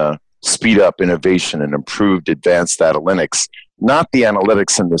that's going to speed up innovation and improved advanced analytics, not the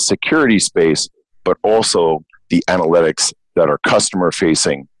analytics in the security space, but also the analytics that are customer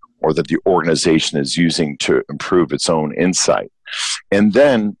facing or that the organization is using to improve its own insight. And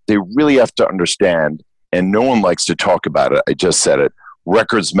then they really have to understand, and no one likes to talk about it, I just said it,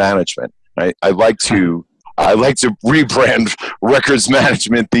 records management. I like to rebrand records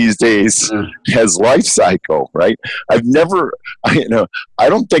management these days as life cycle, right? I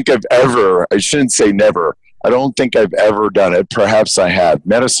don't think I've ever, I shouldn't say never, I don't think I've ever done it. Perhaps I have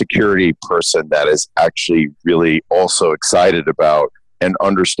met a security person that is actually really also excited about and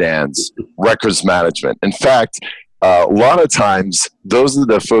understands records management. In fact, a lot of times, those are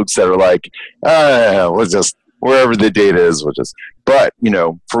the folks that are like, we'll just, wherever the data is, we'll just. But,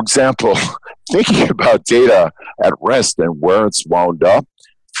 for example, thinking about data at rest and where it's wound up,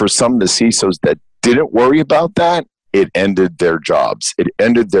 for some of the CISOs that didn't worry about that, it ended their jobs. It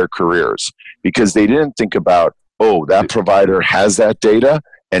ended their careers because they didn't think about, that provider has that data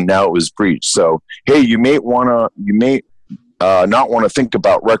and now it was breached. So, hey, you may not want to think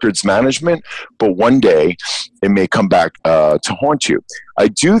about records management, but one day it may come back to haunt you. I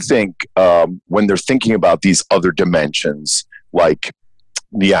do think when they're thinking about these other dimensions, like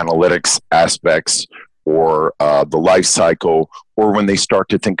the analytics aspects or the life cycle, or when they start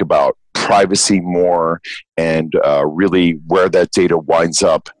to think about privacy more and really where that data winds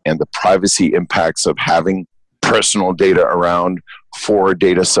up and the privacy impacts of having personal data around for a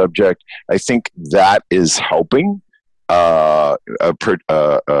data subject, I think that is helping a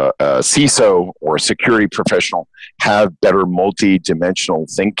CISO or a security professional have better multi-dimensional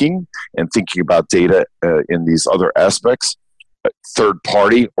thinking and thinking about data in these other aspects. Third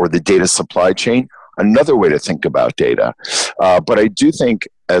party or the data supply chain, another way to think about data. But I do think,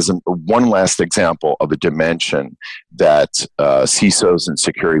 as one last example of a dimension that CISOs and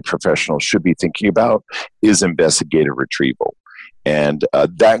security professionals should be thinking about, is investigative retrieval. And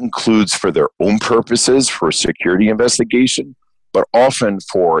that includes for their own purposes for security investigation, but often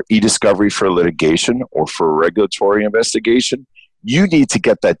for e-discovery for litigation or for regulatory investigation. You need to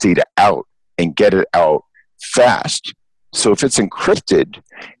get that data out and get it out fast. So if it's encrypted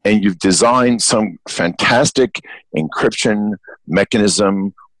and you've designed some fantastic encryption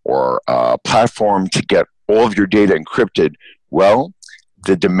mechanism or platform to get all of your data encrypted, well,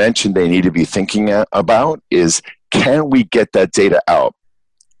 the dimension they need to be thinking about is, can we get that data out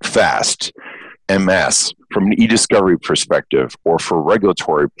fast, MS, from an e-discovery perspective or for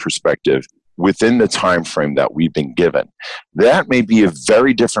regulatory perspective within the time frame that we've been given? That may be a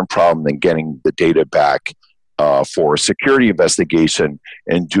very different problem than getting the data back for a security investigation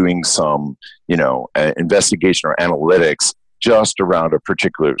and doing some, investigation or analytics just around a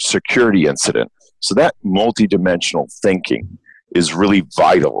particular security incident. So that multidimensional thinking is really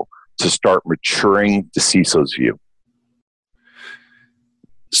vital to start maturing the CISO's view.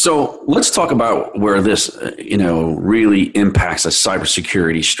 So let's talk about where this, really impacts a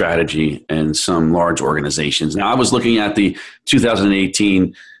cybersecurity strategy in some large organizations. Now, I was looking at the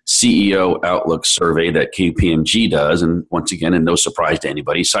 2018 CEO Outlook survey that KPMG does, and once again, and no surprise to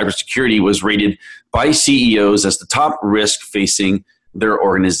anybody, cybersecurity was rated by CEOs as the top risk facing their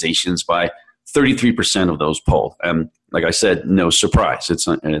organizations by 33% of those polled. And like I said, no surprise. It's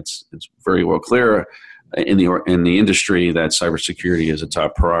very well clear in the industry that cybersecurity is a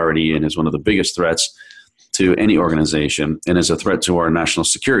top priority and is one of the biggest threats to any organization and is a threat to our national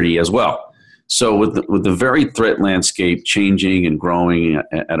security as well. So with the very threat landscape changing and growing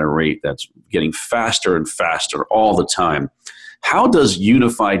at a rate that's getting faster and faster all the time, how does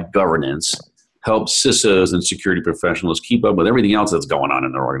unified governance help CISOs and security professionals keep up with everything else that's going on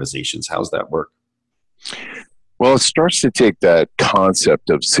in their organizations? How's that work? Well, it starts to take that concept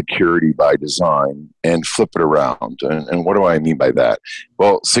of security by design and flip it around. And what do I mean by that?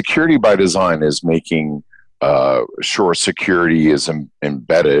 Well, security by design is making sure security is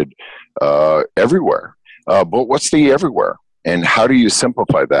embedded everywhere. But what's the everywhere? And how do you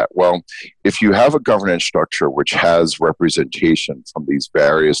simplify that? Well, if you have a governance structure which has representation from these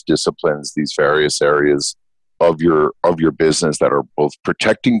various disciplines, these various areas of your business that are both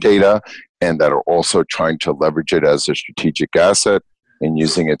protecting data and that are also trying to leverage it as a strategic asset and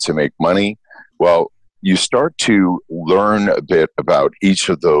using it to make money, well, you start to learn a bit about each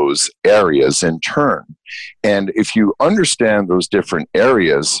of those areas in turn. And if you understand those different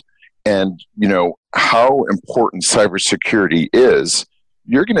areas and how important cybersecurity is,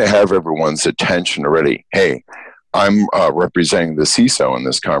 you're going to have everyone's attention already. Hey, I'm representing the CISO in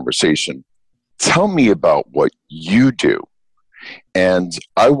this conversation. Tell me about what you do. And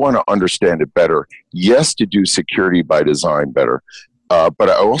I want to understand it better. Yes, to do security by design better, but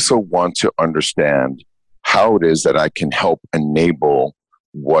I also want to understand how it is that I can help enable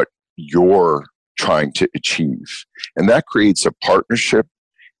what you're trying to achieve. And that creates a partnership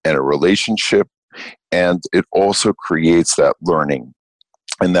and a relationship, and it also creates that learning.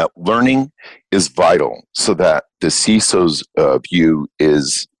 And that learning is vital so that the CISO's view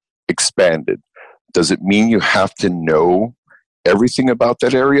is expanded. Does it mean you have to know everything about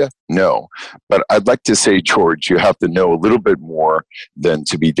that area? No. But I'd like to say, George, you have to know a little bit more than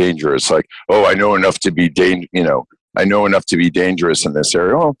to be dangerous. Like, I know enough to be I know enough to be dangerous in this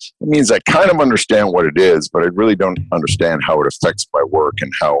area. Well, it means I kind of understand what it is, but I really don't understand how it affects my work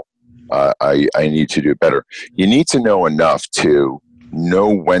and how I need to do better. You need to know enough to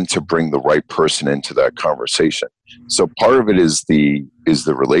know when to bring the right person into that conversation. So part of it is the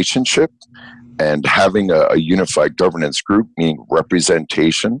relationship and having a unified governance group, meaning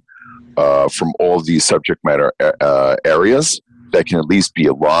representation from all of these subject matter areas. that can at least be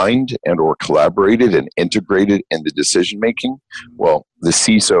aligned and or collaborated and integrated in the decision making, well, the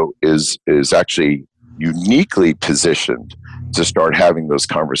CISO is actually uniquely positioned to start having those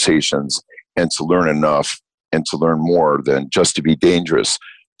conversations and to learn enough and to learn more than just to be dangerous,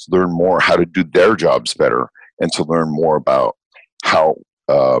 to learn more how to do their jobs better, and to learn more about how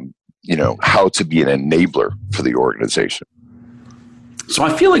how to be an enabler for the organization. So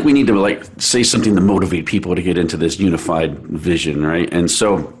I feel like we need to say something to motivate people to get into this unified vision, right? And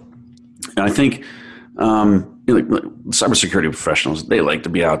so I think cybersecurity professionals, they like to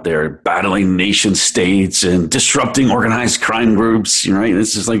be out there battling nation states and disrupting organized crime groups, right?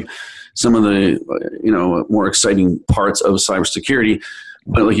 This is like some of the more exciting parts of cybersecurity.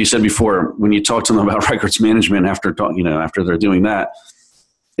 But like you said before, when you talk to them about records management after they're doing that,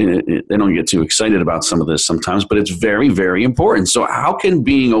 they don't get too excited about some of this sometimes, but it's very, very important. So how can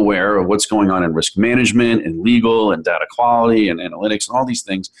being aware of what's going on in risk management and legal and data quality and analytics and all these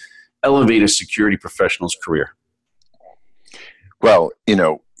things elevate a security professional's career? Well,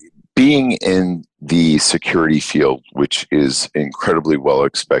 being in the security field, which is incredibly well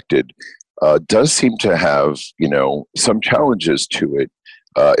expected, does seem to have, some challenges to it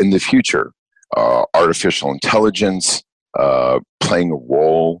in the future. Artificial intelligence playing a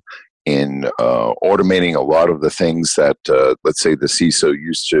role in automating a lot of the things that, let's say, the CISO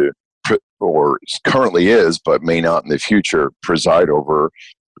used to, or currently is, but may not in the future, preside over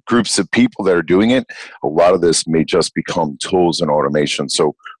groups of people that are doing it. A lot of this may just become tools and automation.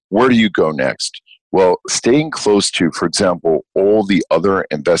 So where do you go next? Well, staying close to, for example, all the other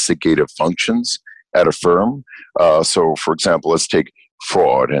investigative functions at a firm. So, for example, let's take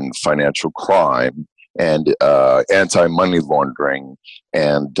fraud and financial crime and anti-money laundering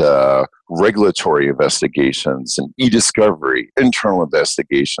and regulatory investigations and e-discovery, internal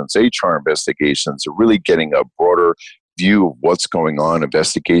investigations, HR investigations, are really getting a broader view of what's going on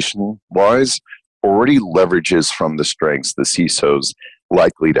investigation-wise, already leverages from the strengths the CISO's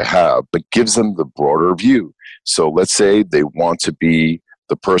likely to have, but gives them the broader view. So let's say they want to be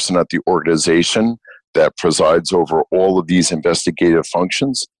the person at the organization that presides over all of these investigative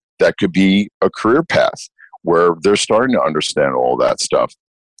functions. That could be a career path where they're starting to understand all that stuff.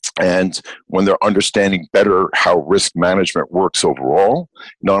 And when they're understanding better how risk management works overall,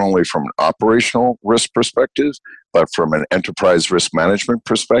 not only from an operational risk perspective, but from an enterprise risk management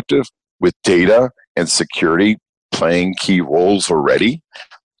perspective, with data and security playing key roles already,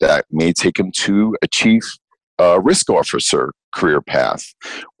 that may take them to a chief risk officer career path.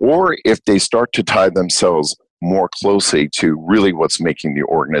 Or if they start to tie themselves more closely to really what's making the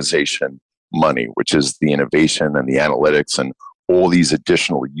organization money, which is the innovation and the analytics and all these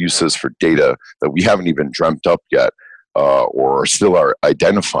additional uses for data that we haven't even dreamt up yet or still are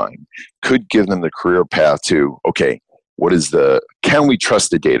identifying, could give them the career path to, okay, can we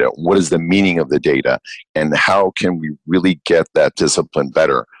trust the data? What is the meaning of the data? And how can we really get that discipline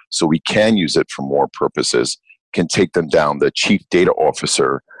better so we can use it for more purposes, can take them down the chief data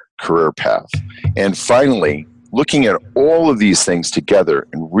officer career path. And finally, looking at all of these things together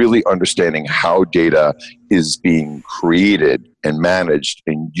and really understanding how data is being created and managed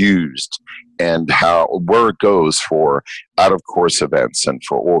and used and where it goes for out of course events and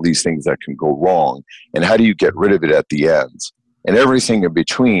for all these things that can go wrong, and how do you get rid of it at the end, and everything in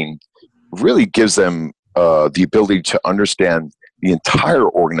between, really gives them the ability to understand the entire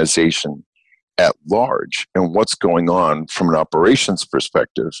organization at large and what's going on from an operations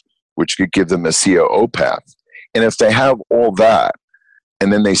perspective, which could give them a COO path. And if they have all that,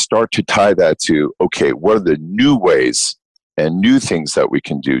 and then they start to tie that to, okay, what are the new ways and new things that we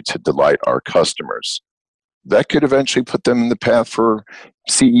can do to delight our customers, that could eventually put them in the path for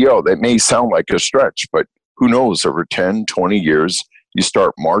CEO. That may sound like a stretch, but who knows, over 10, 20 years, you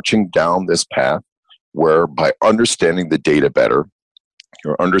start marching down this path where by understanding the data better,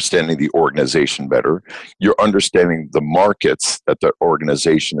 you're understanding the organization better, you're understanding the markets that the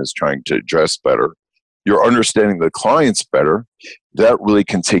organization is trying to address better, you're understanding the clients better, that really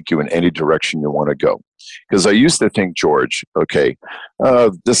can take you in any direction you want to go. Because I used to think, George, okay,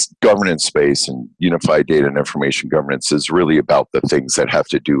 this governance space and unified data and information governance is really about the things that have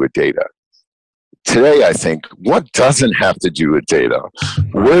to do with data. Today, I think, what doesn't have to do with data?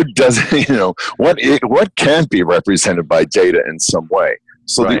 Where does, what can't be represented by data in some way?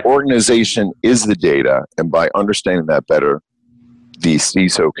 So right. The organization is the data, and by understanding that better, the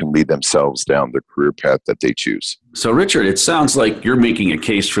CISO can lead themselves down the career path that they choose. So, Richard, it sounds like you're making a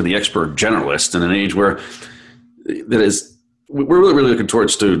case for the expert generalist in an age where that is we're really looking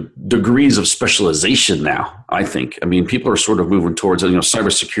towards to degrees of specialization now, I think. I mean, people are sort of moving towards,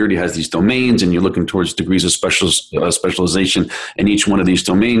 cybersecurity has these domains, and you're looking towards degrees of specialization in each one of these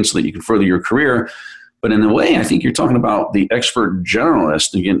domains so that you can further your career. But in a way, I think you're talking about the expert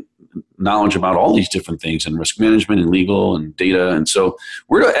generalist, again, knowledge about all these different things in risk management and legal and data. And so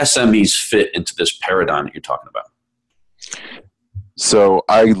where do SMEs fit into this paradigm that you're talking about? So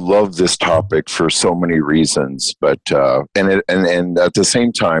I love this topic for so many reasons, but and at the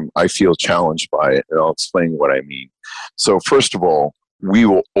same time, I feel challenged by it, and I'll explain what I mean. So first of all, we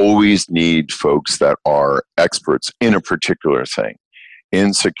will always need folks that are experts in a particular thing,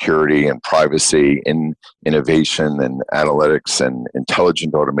 in security and privacy, in innovation and analytics and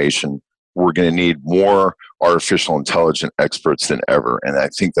intelligent automation. We're going to need more artificial intelligence experts than ever, and I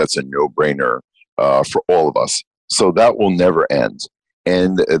think that's a no-brainer for all of us. So that will never end.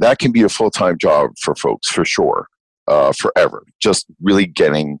 And that can be a full-time job for folks, for sure, forever, just really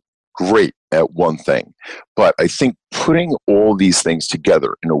getting great at one thing. But I think putting all these things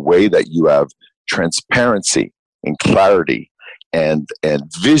together in a way that you have transparency and clarity and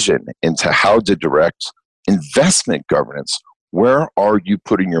vision into how to direct investment governance. Where are you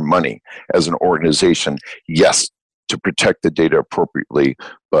putting your money as an organization? Yes, to protect the data appropriately,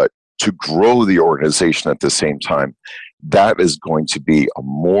 but to grow the organization at the same time, that is going to be a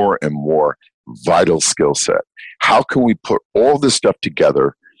more and more vital skill set. How can we put all this stuff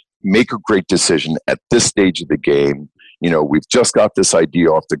together, make a great decision at this stage of the game? We've just got this idea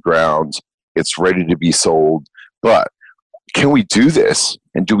off the ground. It's ready to be sold. But can we do this?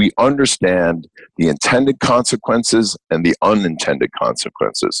 And do we understand the intended consequences and the unintended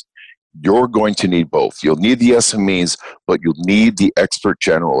consequences? You're going to need both. You'll need the SMEs, but you'll need the expert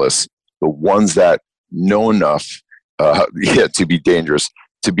generalists, the ones that know enough to be dangerous,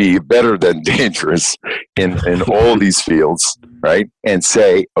 to be better than dangerous in all these fields, right? And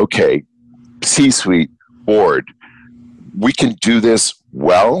say, okay, C-suite, board, we can do this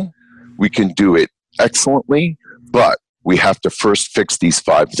well, we can do it excellently, but we have to first fix these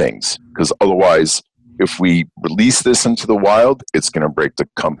 5 things, because otherwise, if we release this into the wild, it's going to break the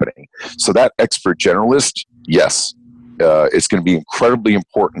company. So that expert generalist, yes, it's going to be incredibly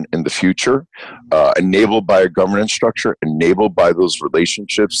important in the future, enabled by a governance structure, enabled by those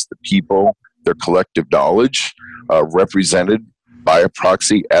relationships, the people, their collective knowledge, represented by a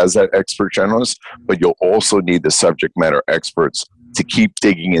proxy as that expert generalist. But you'll also need the subject matter experts to keep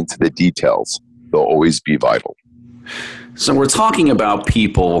digging into the details. They'll always be vital. So we're talking about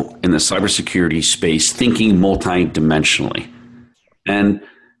people in the cybersecurity space thinking multidimensionally. And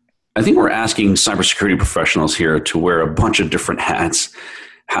I think we're asking cybersecurity professionals here to wear a bunch of different hats.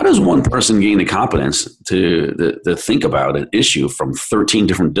 How does one person gain the competence to think about an issue from 13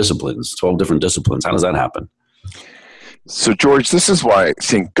 different disciplines, 12 different disciplines? How does that happen? So, George, this is why I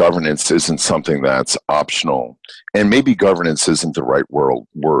think governance isn't something that's optional. And maybe governance isn't the right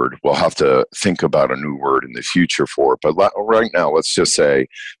word. We'll have to think about a new word in the future for it. But right now, let's just say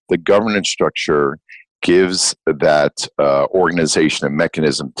the governance structure gives that organization a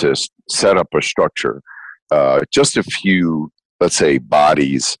mechanism to set up a structure, just a few, let's say,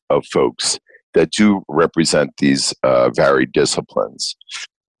 bodies of folks that do represent these varied disciplines.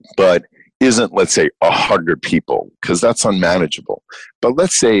 But isn't, let's say, 100 people, because that's unmanageable. But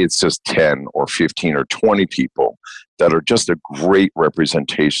let's say it's just 10 or 15 or 20 people that are just a great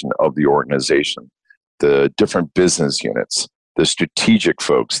representation of the organization, the different business units, the strategic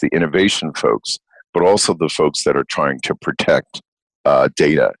folks, the innovation folks, but also the folks that are trying to protect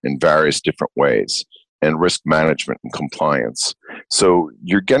data in various different ways, and risk management and compliance. So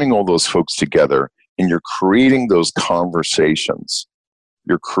you're getting all those folks together, and you're creating those conversations.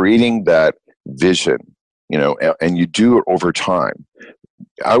 You're creating that vision, and you do it over time.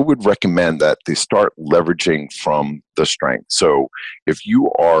 I would recommend that they start leveraging from the strength. So if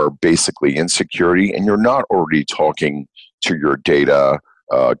you are basically in security and you're not already talking to your data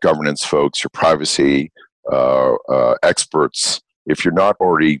governance folks, your privacy experts, if you're not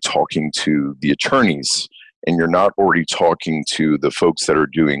already talking to the attorneys and you're not already talking to the folks that are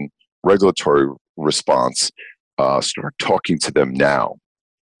doing regulatory response, start talking to them now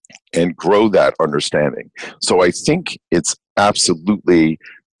and grow that understanding. So I think it's absolutely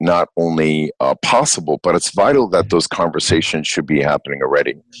not only possible, but it's vital that those conversations should be happening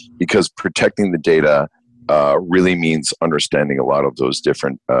already, because protecting the data really means understanding a lot of those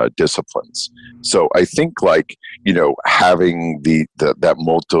different disciplines. So I think, having that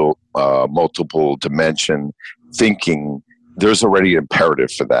multiple dimension thinking, there's already an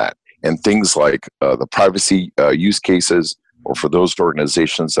imperative for that. And things like the privacy use cases, or for those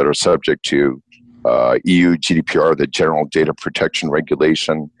organizations that are subject to EU GDPR, the General Data Protection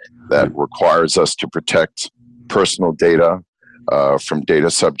Regulation, that requires us to protect personal data from data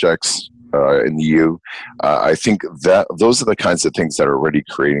subjects in the EU. I think that those are the kinds of things that are already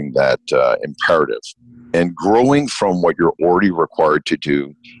creating that imperative. And growing from what you're already required to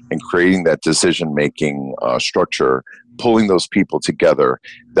do and creating that decision-making structure, pulling those people together,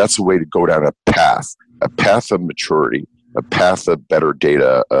 that's a way to go down a path of maturity, a path of better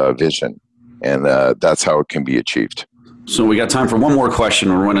data vision. And that's how it can be achieved. So we got time for one more question.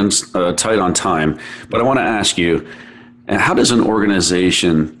 We're running tight on time. But I want to ask you, how does an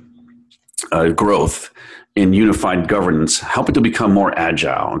organization growth in unified governance help it to become more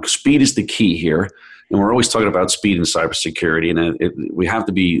agile? Speed is the key here. And we're always talking about speed in cybersecurity, and we have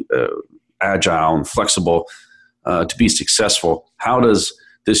to be agile and flexible to be successful. How does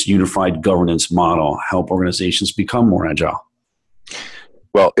this unified governance model help organizations become more agile?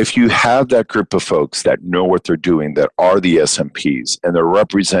 Well, if you have that group of folks that know what they're doing, that are the SMPs, and they're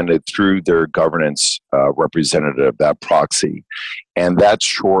represented through their governance representative, that proxy, and that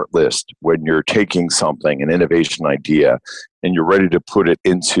short list, when you're taking something, an innovation idea, and you're ready to put it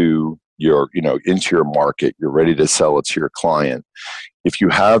into your market, you're ready to sell it to your client. If you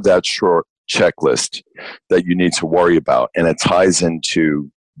have that short checklist that you need to worry about, and it ties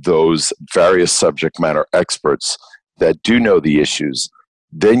into those various subject matter experts that do know the issues,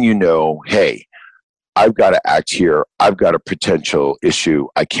 then you know, hey, I've got to act here. I've got a potential issue.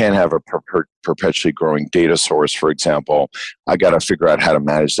 I can't have a perpetually growing data source, for example. I got to figure out how to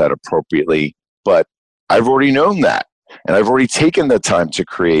manage that appropriately. But I've already known that, and I've already taken the time to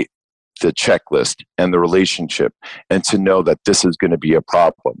create the checklist and the relationship, and to know that this is going to be a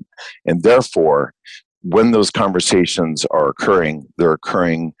problem. And therefore, when those conversations are occurring, they're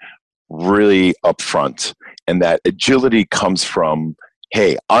occurring really upfront. And that agility comes from,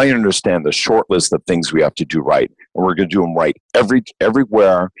 hey, I understand the short list of things we have to do right, and we're going to do them right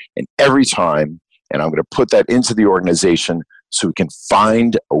everywhere and every time. And I'm going to put that into the organization so we can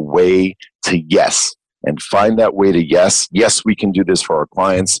find a way to yes. And find that way to yes, we can do this for our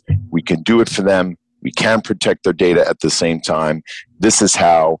clients. We can do it for them. We can protect their data at the same time. This is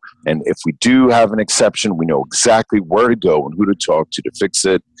how. And if we do have an exception, we know exactly where to go and who to talk to fix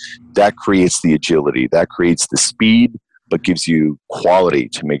it. That creates the agility. That creates the speed, but gives you quality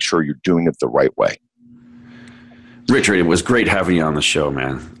to make sure you're doing it the right way. Richard, it was great having you on the show,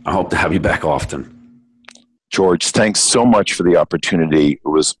 man. I hope to have you back often. George, thanks so much for the opportunity. It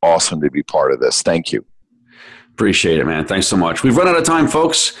was awesome to be part of this. Thank you. Appreciate it, man. Thanks so much. We've run out of time,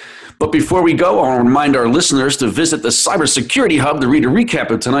 folks. But before we go, I'll remind our listeners to visit the Cybersecurity Hub to read a recap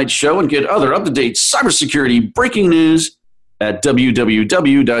of tonight's show and get other up-to-date cybersecurity breaking news at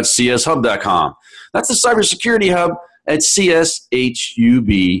www.cshub.com. That's the Cybersecurity Hub at cshub.com.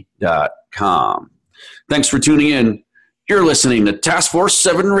 Thanks for tuning in. You're listening to Task Force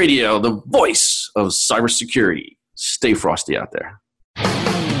 7 Radio, the voice of cybersecurity. Stay frosty out there.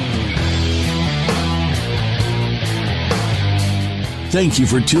 Thank you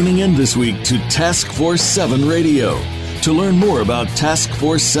for tuning in this week to Task Force 7 Radio. To learn more about Task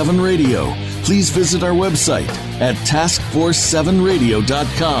Force 7 Radio, please visit our website at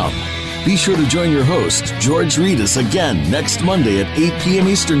taskforce7radio.com. Be sure to join your host, George Reedus, again next Monday at 8 p.m.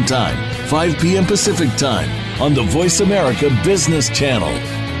 Eastern Time, 5 p.m. Pacific Time on the Voice America Business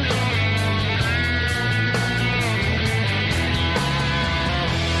Channel.